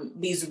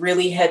these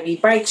really heavy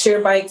bike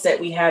share bikes that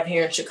we have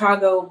here in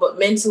Chicago. But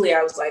mentally,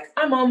 I was like,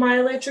 I'm on my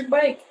electric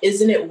bike.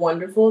 Isn't it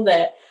wonderful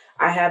that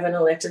I have an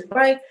electric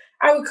bike?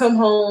 I would come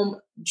home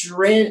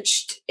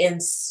drenched in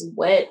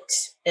sweat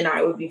and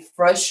I would be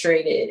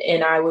frustrated.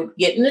 And I would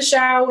get in the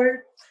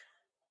shower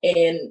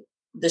and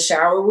the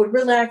shower would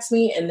relax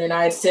me. And then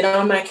I'd sit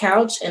on my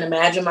couch and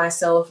imagine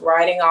myself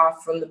riding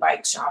off from the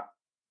bike shop,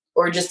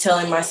 or just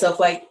telling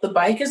myself, like, the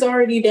bike is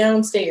already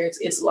downstairs.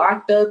 It's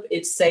locked up.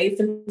 It's safe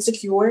and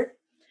secure.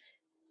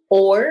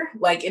 Or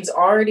like, it's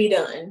already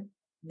done.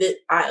 That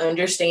I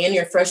understand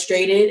you're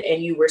frustrated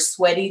and you were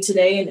sweaty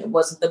today and it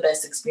wasn't the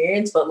best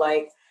experience, but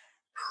like,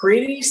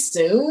 pretty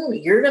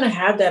soon you're going to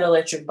have that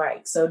electric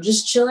bike. So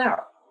just chill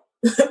out.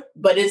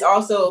 But it's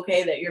also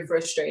okay that you're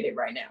frustrated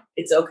right now.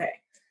 It's okay.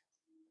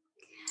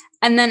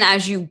 And then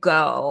as you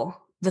go,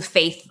 the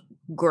faith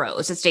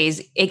grows.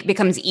 It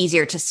becomes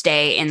easier to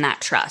stay in that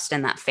trust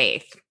and that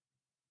faith.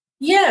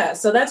 Yeah.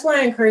 So that's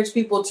why I encourage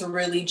people to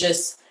really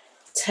just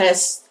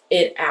test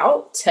it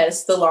out,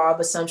 test the law of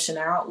assumption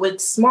out with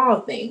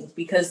small things,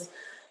 because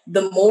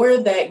the more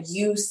that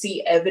you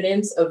see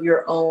evidence of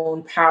your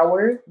own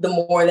power, the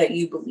more that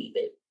you believe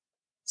it.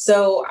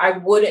 So I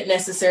wouldn't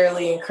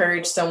necessarily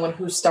encourage someone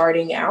who's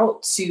starting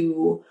out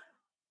to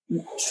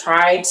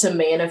try to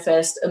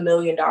manifest $1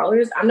 million.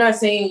 I'm not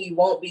saying you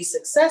won't be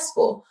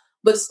successful,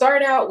 but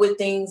start out with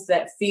things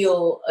that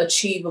feel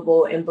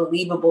achievable and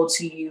believable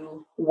to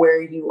you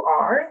where you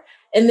are.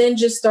 And then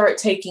just start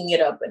taking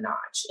it up a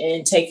notch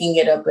and taking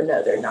it up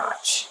another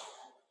notch.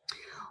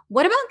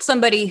 What about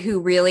somebody who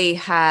really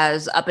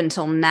has, up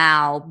until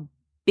now,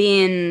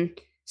 been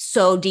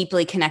so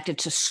deeply connected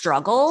to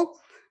struggle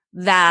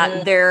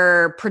that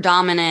their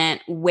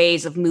predominant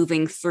ways of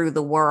moving through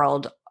the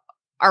world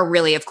are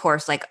really, of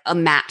course, like a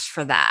match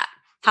for that?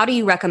 How do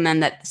you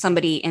recommend that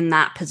somebody in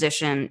that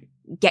position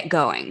get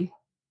going?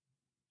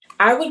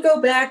 I would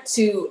go back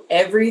to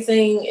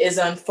everything is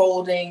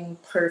unfolding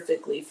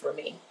perfectly for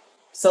me.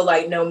 So,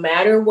 like, no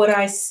matter what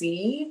I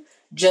see,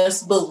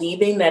 just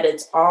believing that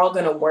it's all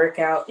going to work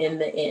out in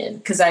the end.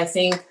 Because I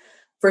think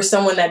for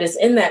someone that is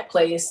in that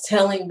place,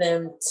 telling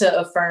them to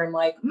affirm,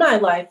 like, my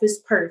life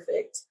is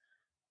perfect,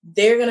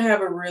 they're going to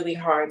have a really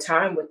hard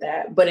time with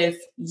that. But if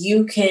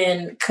you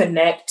can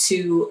connect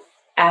to,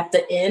 at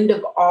the end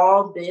of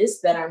all this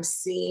that I'm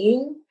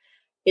seeing,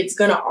 it's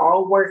going to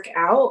all work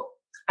out.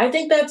 I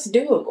think that's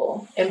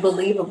doable and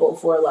believable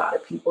for a lot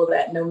of people,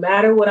 that no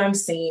matter what I'm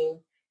seeing,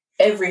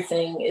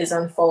 everything is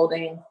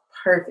unfolding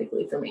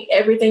perfectly for me.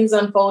 Everything's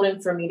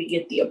unfolding for me to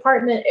get the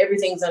apartment.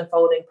 Everything's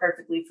unfolding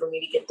perfectly for me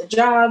to get the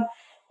job.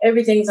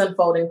 Everything's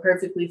unfolding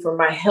perfectly for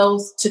my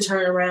health to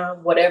turn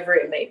around, whatever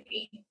it may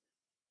be.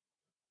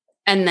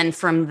 And then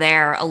from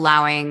there,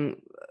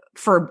 allowing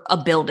for a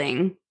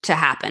building to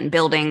happen,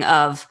 building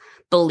of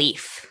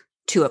belief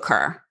to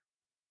occur.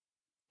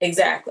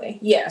 Exactly.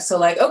 Yeah. So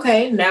like,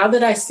 okay, now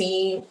that I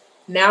see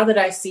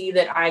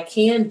that I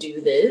can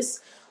do this,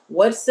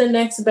 what's the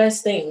next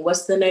best thing?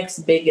 What's the next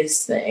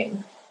biggest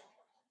thing?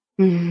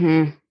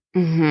 Mm-hmm.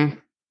 Mm-hmm.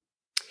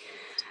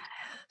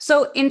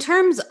 So in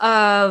terms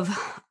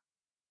of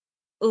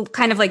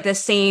kind of like the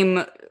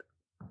same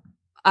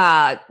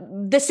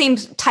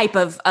type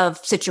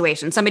of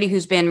situation, somebody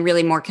who's been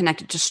really more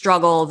connected to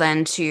struggle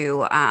than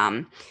to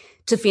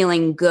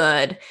feeling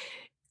good,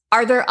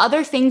 are there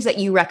other things that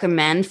you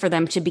recommend for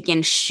them to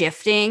begin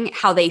shifting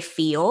how they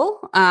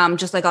feel,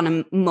 just like on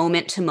a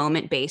moment to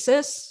moment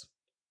basis?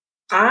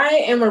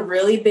 I am a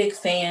really big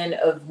fan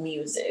of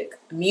music.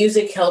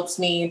 Music helps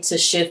me to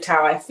shift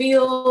how I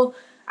feel.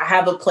 I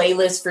have a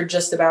playlist for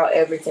just about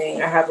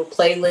everything. I have a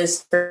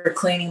playlist for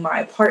cleaning my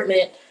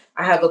apartment.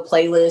 I have a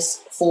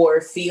playlist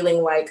for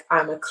feeling like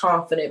I'm a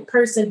confident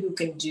person who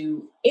can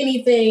do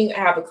anything. I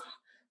have a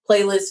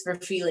playlist for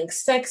feeling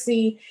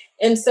sexy.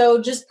 And so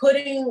just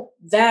putting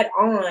that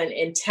on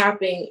and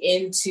tapping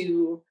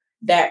into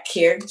that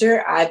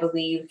character, I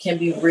believe can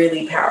be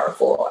really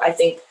powerful. I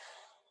think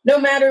no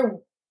matter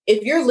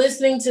if you're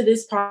listening to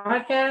this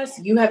podcast,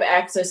 you have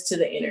access to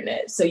the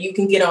internet. So you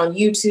can get on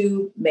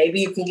YouTube,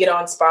 maybe you can get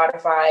on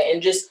Spotify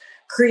and just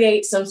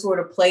create some sort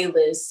of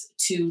playlist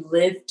to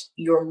lift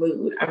your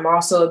mood. I'm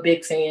also a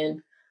big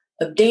fan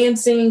of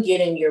dancing,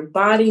 getting your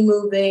body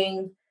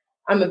moving.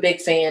 I'm a big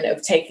fan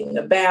of taking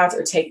a bath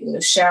or taking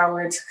a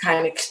shower to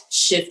kind of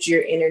shift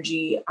your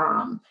energy.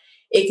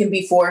 It can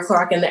be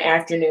 4:00 in the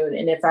afternoon.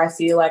 And if I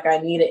feel like I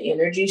need an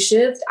energy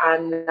shift,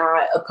 I'm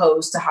not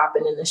opposed to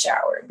hopping in the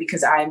shower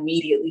because I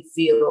immediately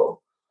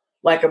feel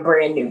like a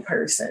brand new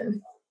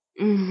person.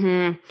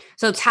 Mm-hmm.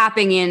 So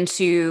tapping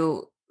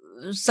into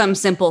some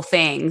simple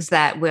things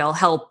that will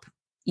help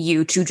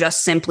you to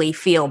just simply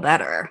feel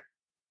better.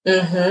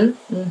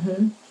 Mm-hmm.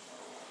 Mm-hmm.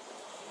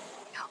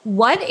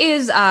 What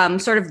is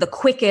sort of the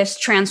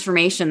quickest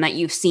transformation that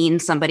you've seen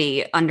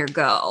somebody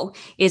undergo?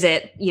 Is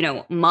it,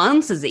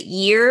 months? Is it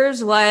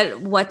years?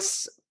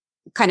 What's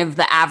kind of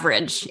the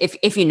average?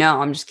 If you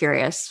know, I'm just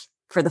curious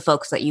for the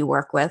folks that you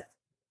work with.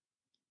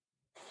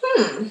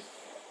 I'm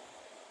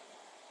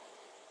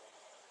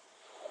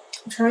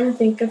trying to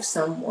think of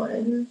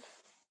someone.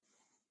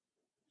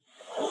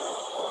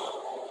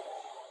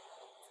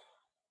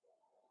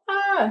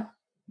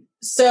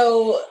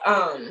 So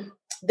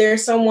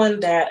there's someone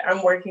that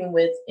I'm working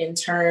with in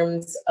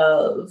terms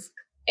of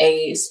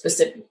a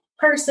specific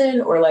person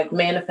or like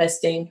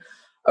manifesting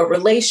a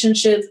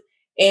relationship.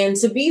 And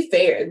to be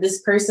fair,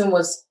 this person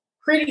was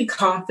pretty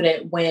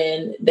confident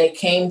when they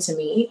came to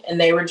me,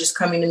 and they were just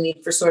coming to me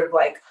for sort of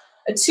like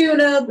a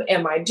tune-up.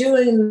 Am I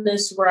doing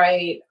this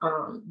right?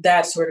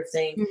 That sort of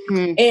thing.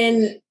 Mm-hmm.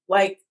 And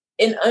like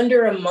in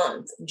under a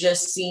month,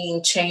 just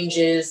seeing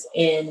changes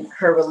in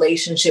her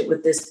relationship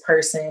with this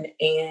person,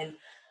 and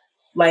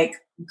like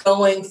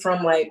going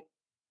from like,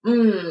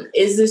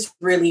 is this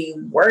really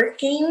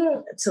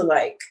working, to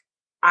like,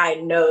 I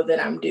know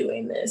that I'm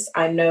doing this.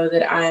 I know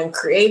that I am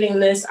creating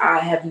this. I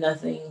have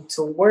nothing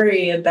to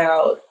worry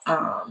about.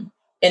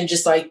 And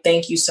just like,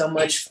 thank you so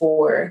much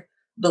for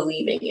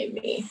believing in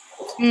me.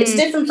 It's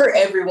different for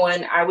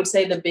everyone. I would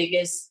say the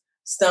biggest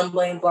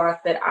stumbling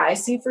block that I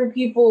see for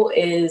people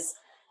is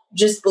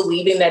just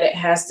believing that it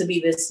has to be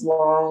this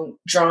long,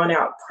 drawn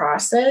out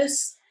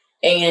process,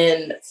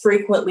 and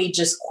frequently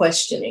just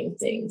questioning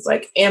things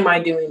like, am I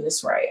doing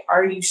this right?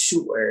 Are you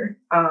sure?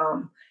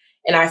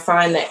 And I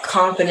find that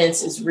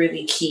confidence is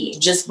really key,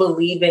 just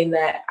believing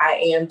that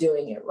I am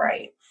doing it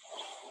right.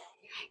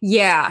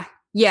 Yeah,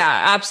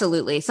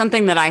 absolutely.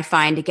 Something that I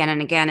find again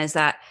and again is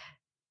that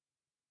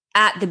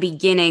at the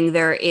beginning,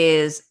 there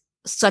is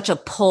such a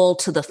pull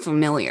to the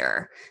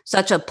familiar,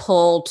 such a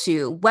pull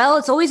to, well,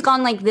 it's always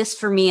gone like this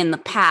for me in the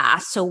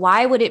past, so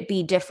why would it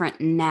be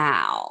different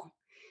now?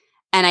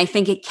 And I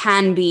think it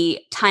can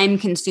be time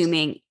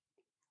consuming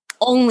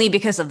only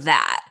because of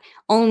that,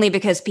 only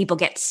because people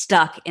get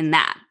stuck in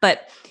that.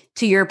 But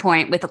to your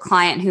point, with a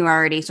client who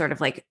already sort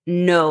of like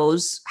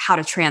knows how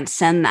to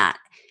transcend that,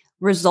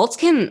 results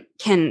can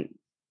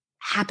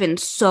happen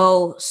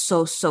so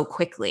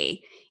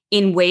quickly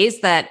in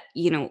ways that,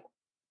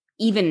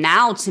 even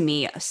now to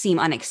me seem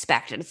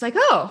unexpected. It's like,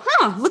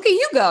 look at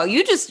you go.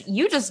 You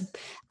just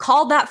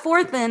called that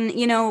forth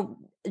in,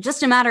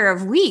 just a matter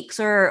of weeks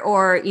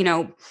or,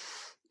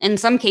 in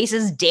some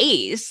cases,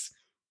 days.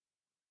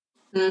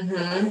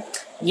 Mm-hmm.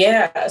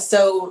 Yeah.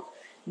 So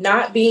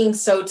not being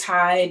so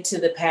tied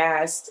to the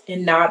past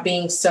and not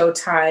being so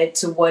tied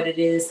to what it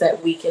is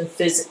that we can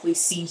physically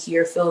see,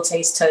 hear, feel,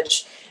 taste,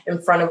 touch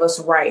in front of us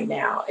right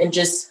now. And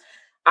just,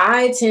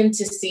 I tend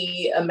to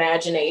see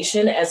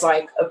imagination as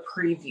like a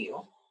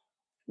preview.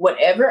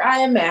 Whatever I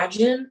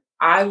imagine,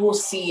 I will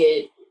see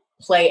it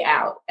play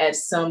out at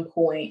some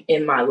point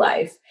in my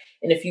life.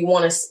 And if you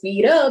want to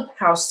speed up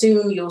how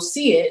soon you'll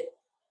see it,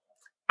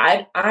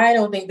 I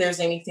don't think there's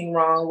anything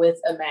wrong with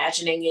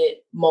imagining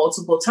it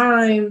multiple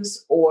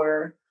times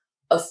or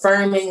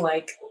affirming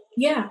like,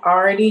 yeah, I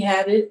already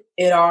have it.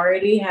 It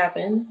already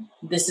happened.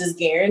 This is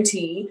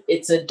guaranteed.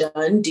 It's a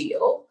done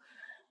deal.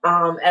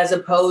 As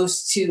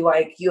opposed to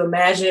like, you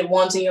imagine it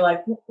once and you're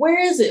like, where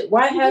is it?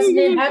 Why hasn't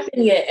it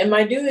happened yet? Am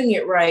I doing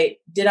it right?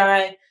 Did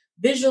I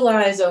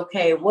visualize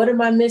okay? What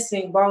am I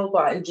missing? Blah, blah,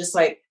 blah. And just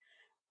like,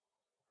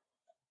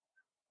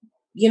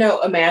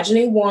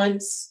 imagining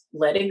once,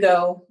 let it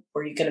go.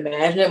 Or you can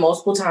imagine it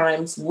multiple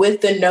times with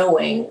the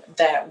knowing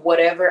that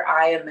whatever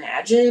I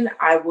imagine,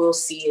 I will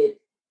see it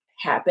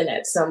happen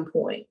at some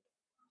point.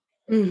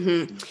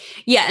 Mm-hmm.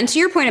 Yeah. And to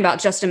your point about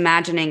just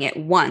imagining it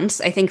once,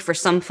 I think for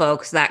some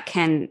folks that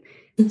can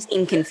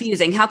seem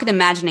confusing. How could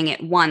imagining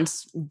it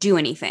once do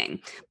anything?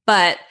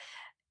 But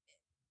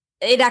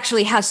it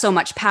actually has so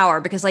much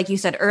power because like you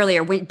said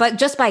earlier, but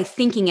just by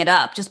thinking it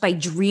up, just by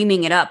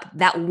dreaming it up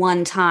that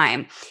one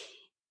time,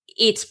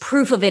 it's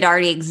proof of it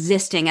already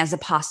existing as a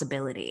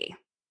possibility.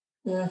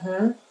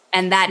 Mm-hmm.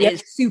 And that Yep.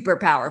 is super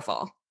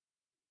powerful.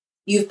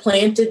 You've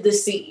planted the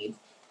seed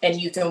and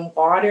you can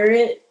water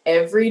it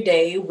every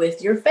day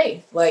with your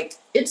faith. Like,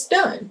 it's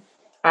done.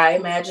 I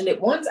imagined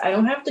it once. I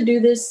don't have to do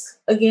this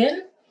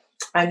again.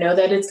 I know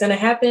that it's going to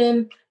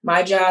happen.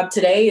 My job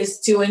today is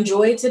to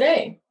enjoy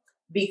today,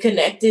 be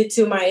connected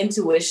to my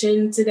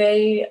intuition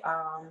today,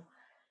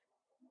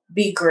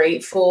 be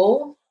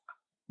grateful,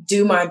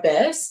 do my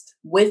best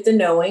with the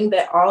knowing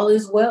that all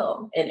is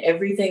well and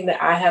everything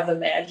that I have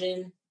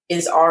imagined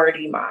is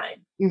already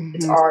mine. Mm-hmm.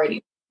 It's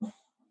already.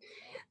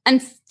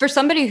 And for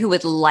somebody who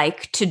would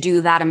like to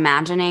do that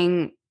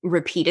imagining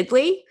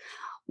repeatedly,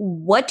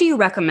 what do you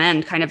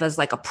recommend kind of as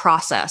like a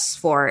process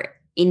for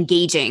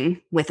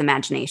engaging with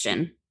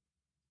imagination?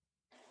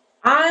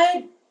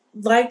 I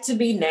like to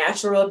be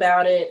natural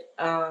about it.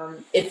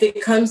 If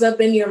it comes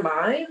up in your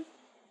mind,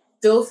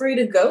 feel free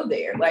to go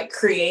there, like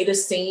create a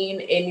scene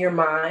in your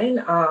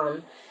mind.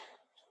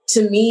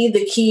 To me,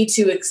 the key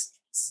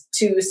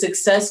to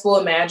successful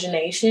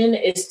imagination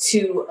is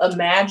to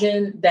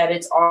imagine that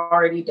it's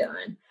already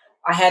done.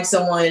 I had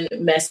someone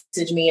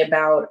message me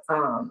about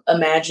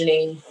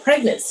imagining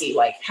pregnancy,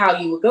 like how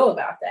you would go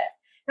about that.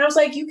 And I was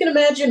like, you can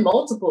imagine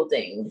multiple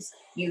things.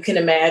 You can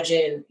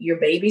imagine your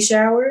baby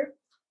shower.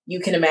 You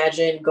can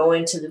imagine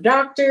going to the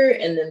doctor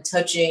and then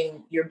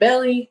touching your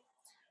belly.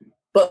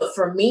 But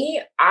for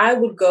me, I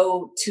would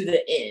go to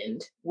the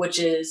end, which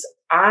is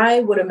I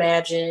would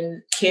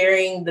imagine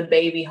carrying the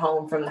baby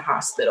home from the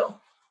hospital,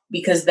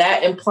 because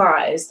that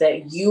implies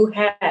that you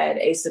had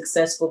a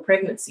successful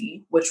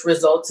pregnancy, which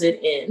resulted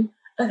in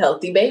a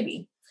healthy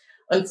baby.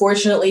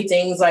 Unfortunately,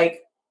 things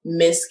like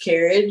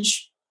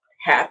miscarriage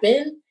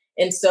happen.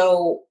 And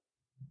so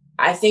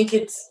I think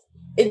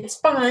it's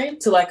fine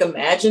to like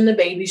imagine the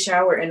baby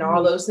shower and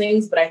all those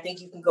things, but I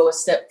think you can go a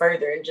step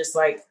further and just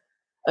like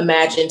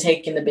imagine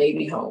taking the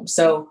baby home.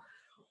 So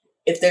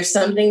if there's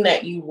something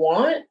that you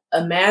want,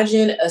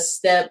 imagine a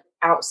step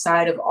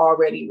outside of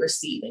already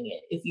receiving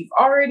it. If you've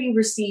already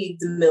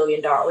received $1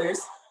 million,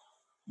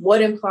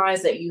 what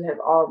implies that you have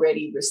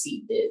already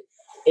received it?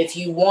 If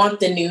you want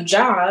the new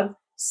job,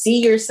 see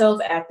yourself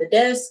at the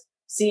desk,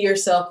 see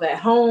yourself at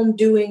home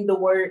doing the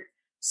work,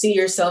 see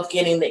yourself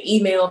getting the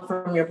email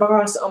from your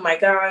boss. Oh my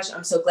gosh,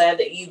 I'm so glad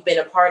that you've been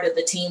a part of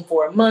the team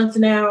for a month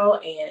now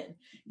and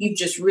you've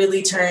just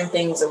really turned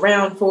things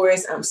around for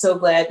us. I'm so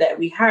glad that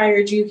we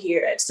hired you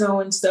here at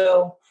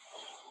so-and-so.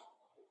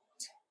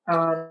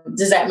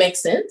 Does that make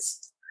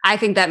sense? I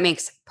think that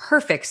makes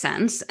perfect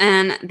sense.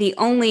 And the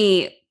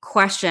only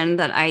question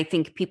that I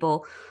think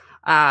people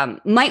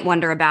might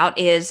wonder about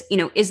is,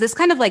 is this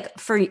kind of like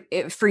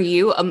for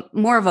you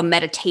more of a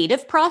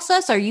meditative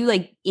process? Are you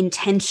like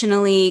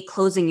intentionally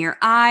closing your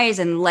eyes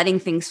and letting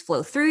things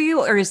flow through you?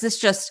 Or is this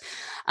just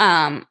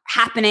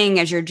happening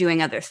as you're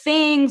doing other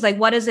things? Like,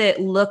 what does it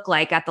look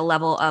like at the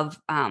level of,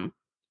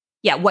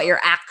 what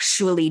you're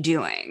actually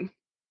doing?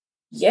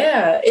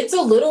 Yeah, it's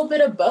a little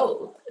bit of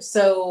both.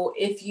 So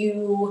if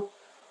you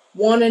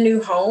want a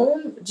new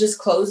home, just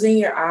closing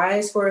your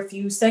eyes for a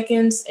few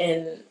seconds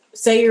and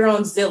say you're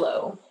on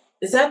Zillow.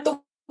 Is that the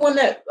one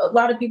that a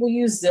lot of people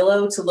use,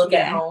 Zillow, to look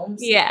at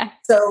homes? Yeah.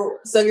 So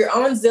you're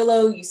on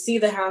Zillow, you see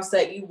the house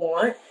that you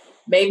want.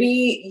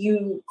 Maybe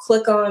you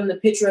click on the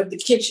picture of the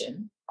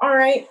kitchen. All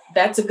right,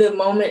 that's a good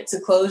moment to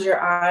close your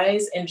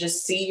eyes and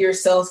just see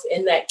yourself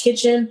in that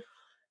kitchen.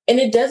 And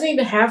it doesn't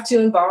even have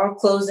to involve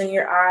closing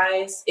your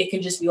eyes. It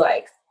can just be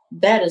like,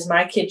 that is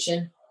my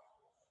kitchen.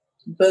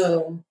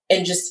 Boom.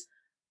 And just,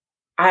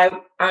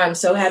 I'm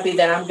so happy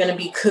that I'm going to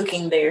be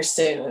cooking there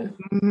soon.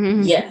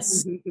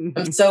 Yes.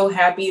 I'm so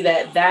happy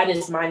that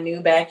is my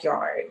new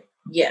backyard.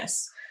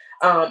 Yes.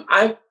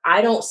 I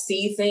don't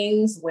see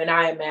things when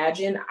I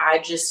imagine. I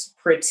just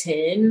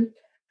pretend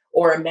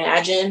or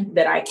imagine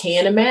that I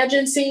can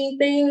imagine seeing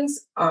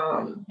things.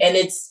 And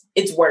it's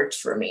worked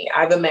for me.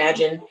 I've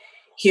imagined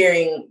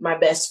hearing my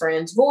best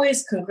friend's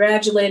voice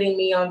congratulating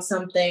me on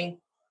something,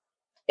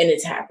 and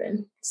it's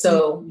happened.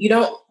 So you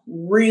don't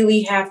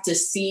really have to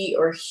see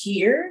or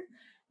hear,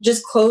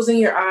 just closing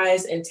your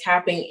eyes and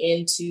tapping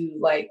into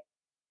like,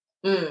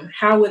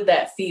 how would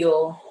that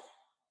feel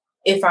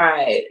if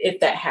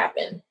that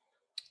happened?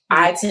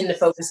 I tend to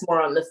focus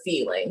more on the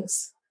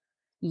feelings.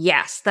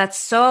 Yes, that's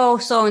so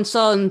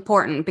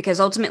important, because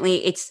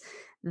ultimately it's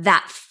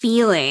that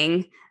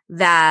feeling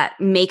that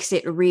makes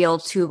it real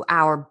to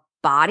our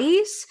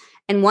bodies.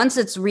 And once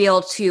it's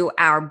real to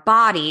our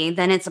body,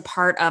 then it's a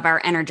part of our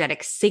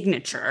energetic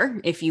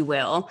signature, if you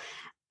will.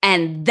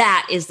 And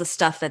that is the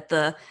stuff that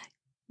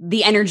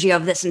the energy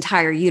of this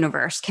entire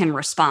universe can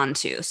respond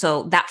to.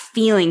 So that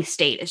feeling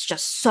state is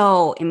just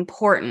so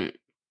important.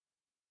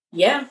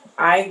 Yeah,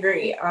 I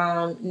agree.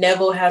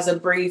 Neville has a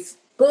brief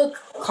book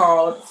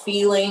called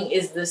Feeling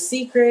is the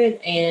Secret,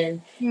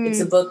 and it's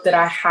a book that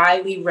I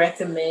highly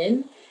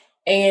recommend.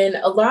 And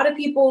a lot of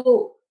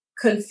people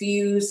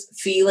confuse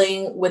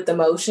feeling with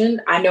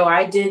emotion. I know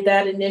I did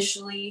that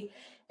initially.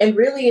 And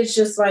really, it's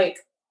just like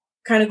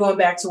kind of going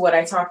back to what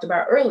I talked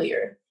about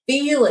earlier.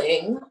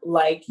 Feeling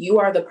like you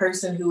are the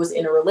person who is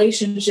in a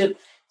relationship,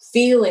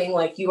 feeling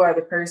like you are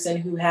the person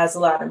who has a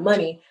lot of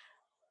money.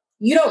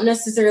 you don't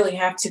necessarily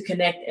have to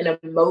connect an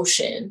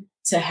emotion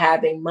to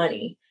having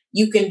money.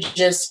 You can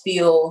just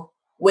feel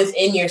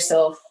within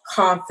yourself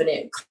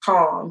confident,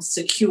 calm,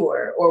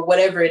 secure, or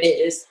whatever it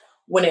is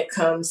when it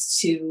comes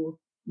to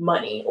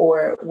money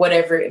or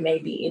whatever it may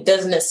be. It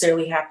doesn't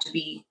necessarily have to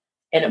be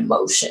an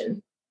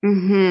emotion.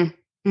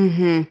 Mm-hmm.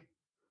 Mm-hmm.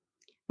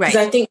 Right. Because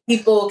I think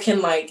people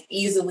can like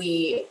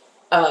easily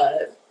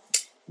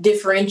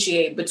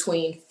differentiate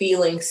between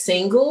feeling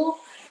single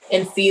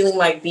and feeling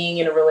like being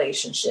in a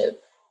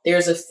relationship.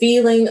 There's a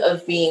feeling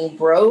of being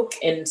broke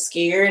and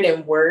scared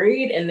and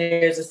worried, and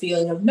there's a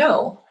feeling of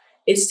no,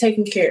 it's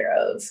taken care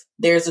of.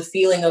 There's a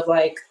feeling of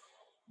like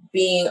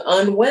being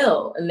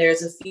unwell, and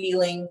there's a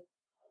feeling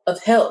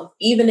of health.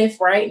 Even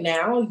if right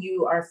now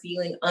you are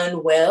feeling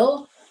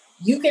unwell,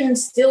 you can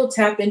still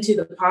tap into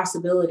the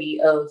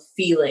possibility of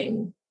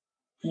feeling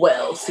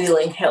well,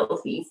 feeling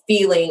healthy,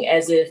 feeling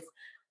as if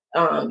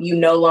you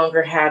no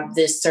longer have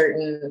this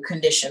certain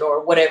condition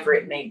or whatever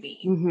it may be.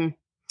 Mm-hmm.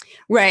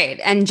 Right.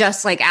 And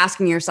just like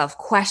asking yourself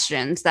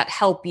questions that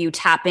help you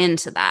tap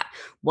into that.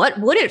 What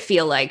would it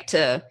feel like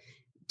to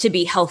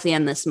be healthy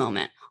in this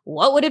moment?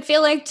 What would it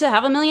feel like to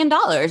have $1 million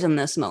in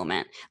this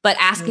moment? But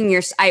asking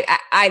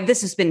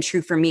this has been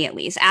true for me, at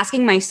least,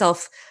 asking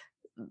myself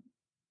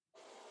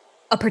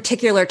a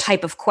particular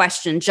type of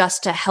question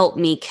just to help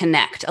me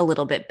connect a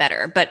little bit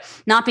better, but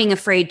not being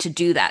afraid to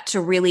do that,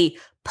 to really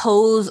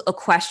pose a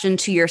question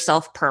to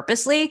yourself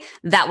purposely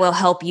that will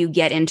help you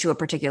get into a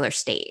particular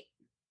state.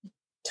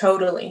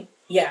 Totally.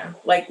 Yeah.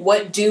 Like,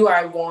 what do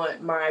I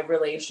want my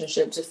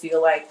relationship to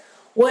feel like?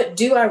 What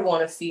do I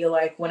want to feel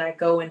like when I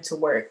go into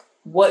work?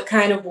 What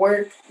kind of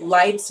work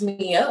lights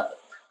me up?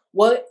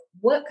 What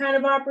kind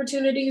of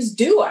opportunities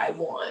do I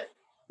want?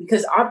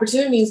 Because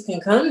opportunities can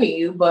come to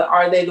you, but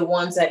are they the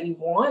ones that you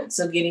want?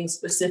 So getting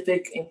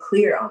specific and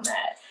clear on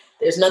that.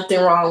 There's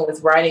nothing wrong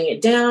with writing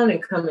it down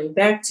and coming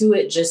back to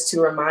it just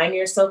to remind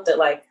yourself that,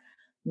 like,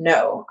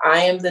 no,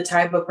 I am the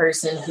type of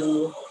person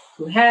who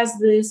has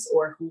this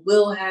or who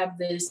will have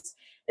this,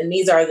 and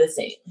these are the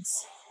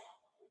things.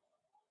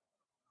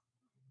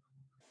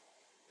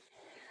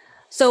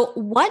 So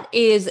what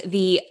is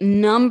the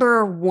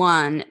number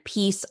one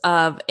piece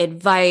of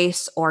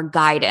advice or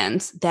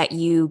guidance that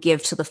you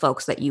give to the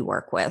folks that you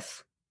work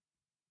with?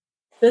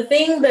 The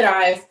thing that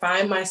I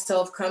find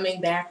myself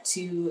coming back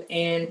to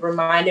and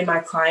reminding my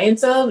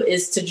clients of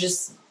is to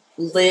just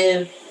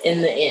live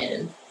in the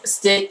end,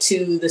 stick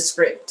to the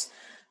script.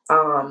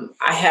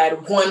 I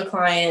had one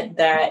client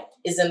that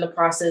is in the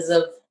process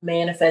of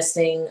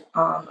manifesting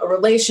a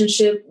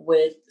relationship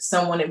with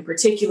someone in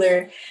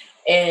particular,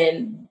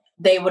 and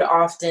they would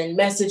often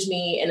message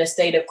me in a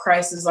state of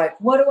crisis, like,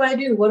 what do I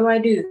do? What do I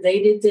do?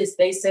 They did this,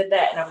 they said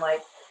that. And I'm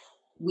like,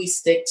 we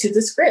stick to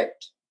the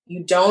script.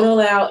 You don't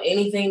allow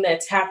anything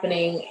that's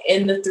happening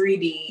in the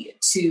 3D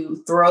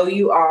to throw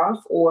you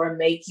off or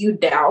make you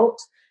doubt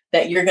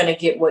that you're going to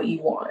get what you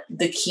want.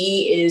 The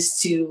key is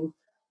to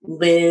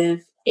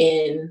live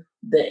in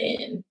the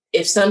end.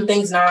 If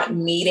something's not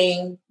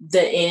meeting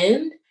the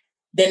end,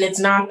 then it's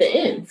not the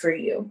end for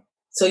you.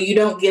 So you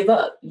don't give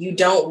up. You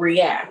don't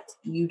react.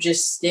 You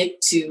just stick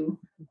to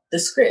the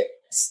script,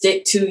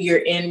 stick to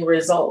your end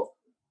result.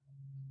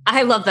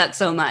 I love that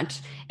so much.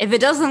 If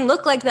it doesn't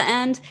look like the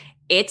end,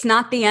 it's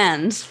not the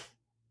end.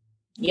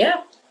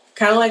 Yeah.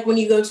 Kind of like when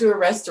you go to a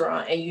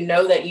restaurant and you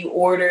know that you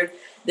ordered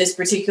this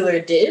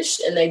particular dish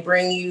and they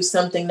bring you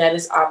something that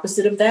is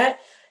opposite of that.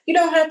 You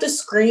don't have to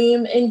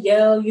scream and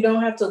yell. You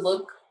don't have to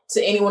look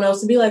to anyone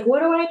else and be like,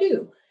 what do I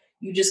do?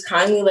 You just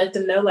kindly let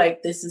them know,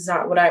 like, this is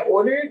not what I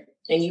ordered.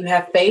 And you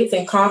have faith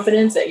and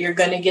confidence that you're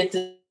going to get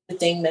the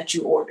thing that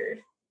you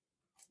ordered.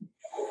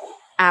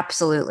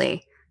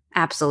 Absolutely.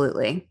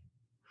 Absolutely.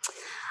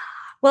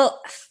 Well,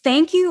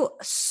 thank you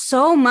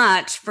so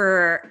much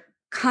for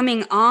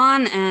coming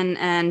on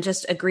and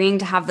just agreeing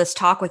to have this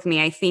talk with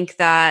me. I think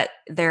that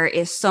there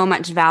is so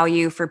much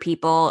value for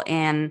people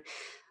in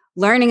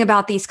learning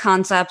about these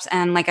concepts.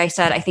 And like I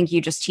said, I think you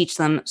just teach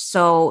them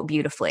so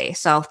beautifully.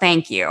 So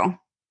thank you.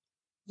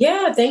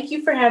 Yeah, thank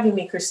you for having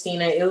me,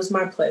 Christina. It was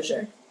my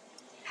pleasure.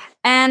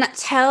 And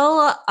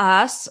tell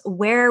us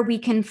where we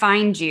can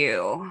find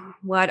you.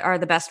 What are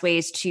the best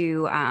ways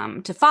to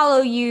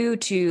follow you,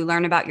 to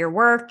learn about your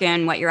work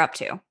and what you're up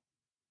to?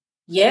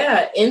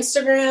 Yeah,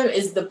 Instagram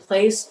is the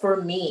place for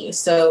me.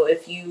 So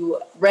if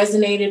you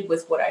resonated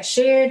with what I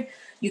shared,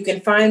 you can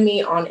find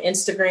me on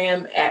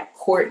Instagram at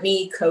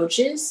Courtney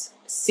Coaches,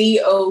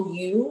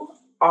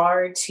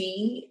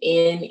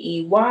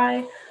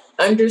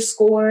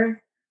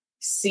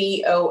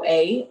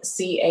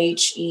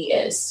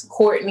 COURTNEY_COACHES,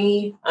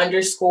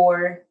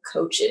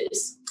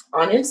 Courtney_Coaches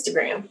on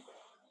Instagram.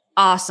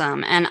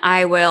 Awesome. And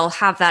I will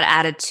have that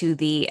added to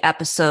the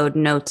episode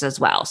notes as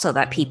well so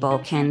that people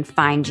can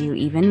find you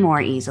even more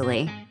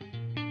easily.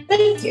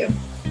 Thank you.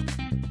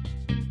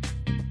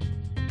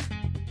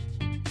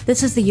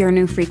 This is the Your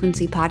New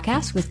Frequency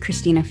podcast with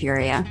Christina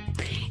Furia.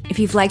 If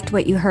you've liked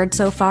what you heard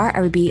so far,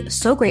 I would be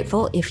so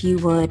grateful if you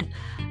would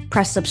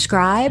press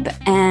subscribe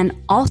and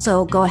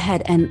also go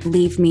ahead and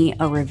leave me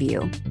a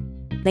review.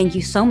 Thank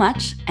you so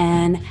much.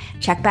 And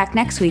check back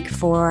next week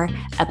for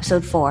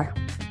episode 4.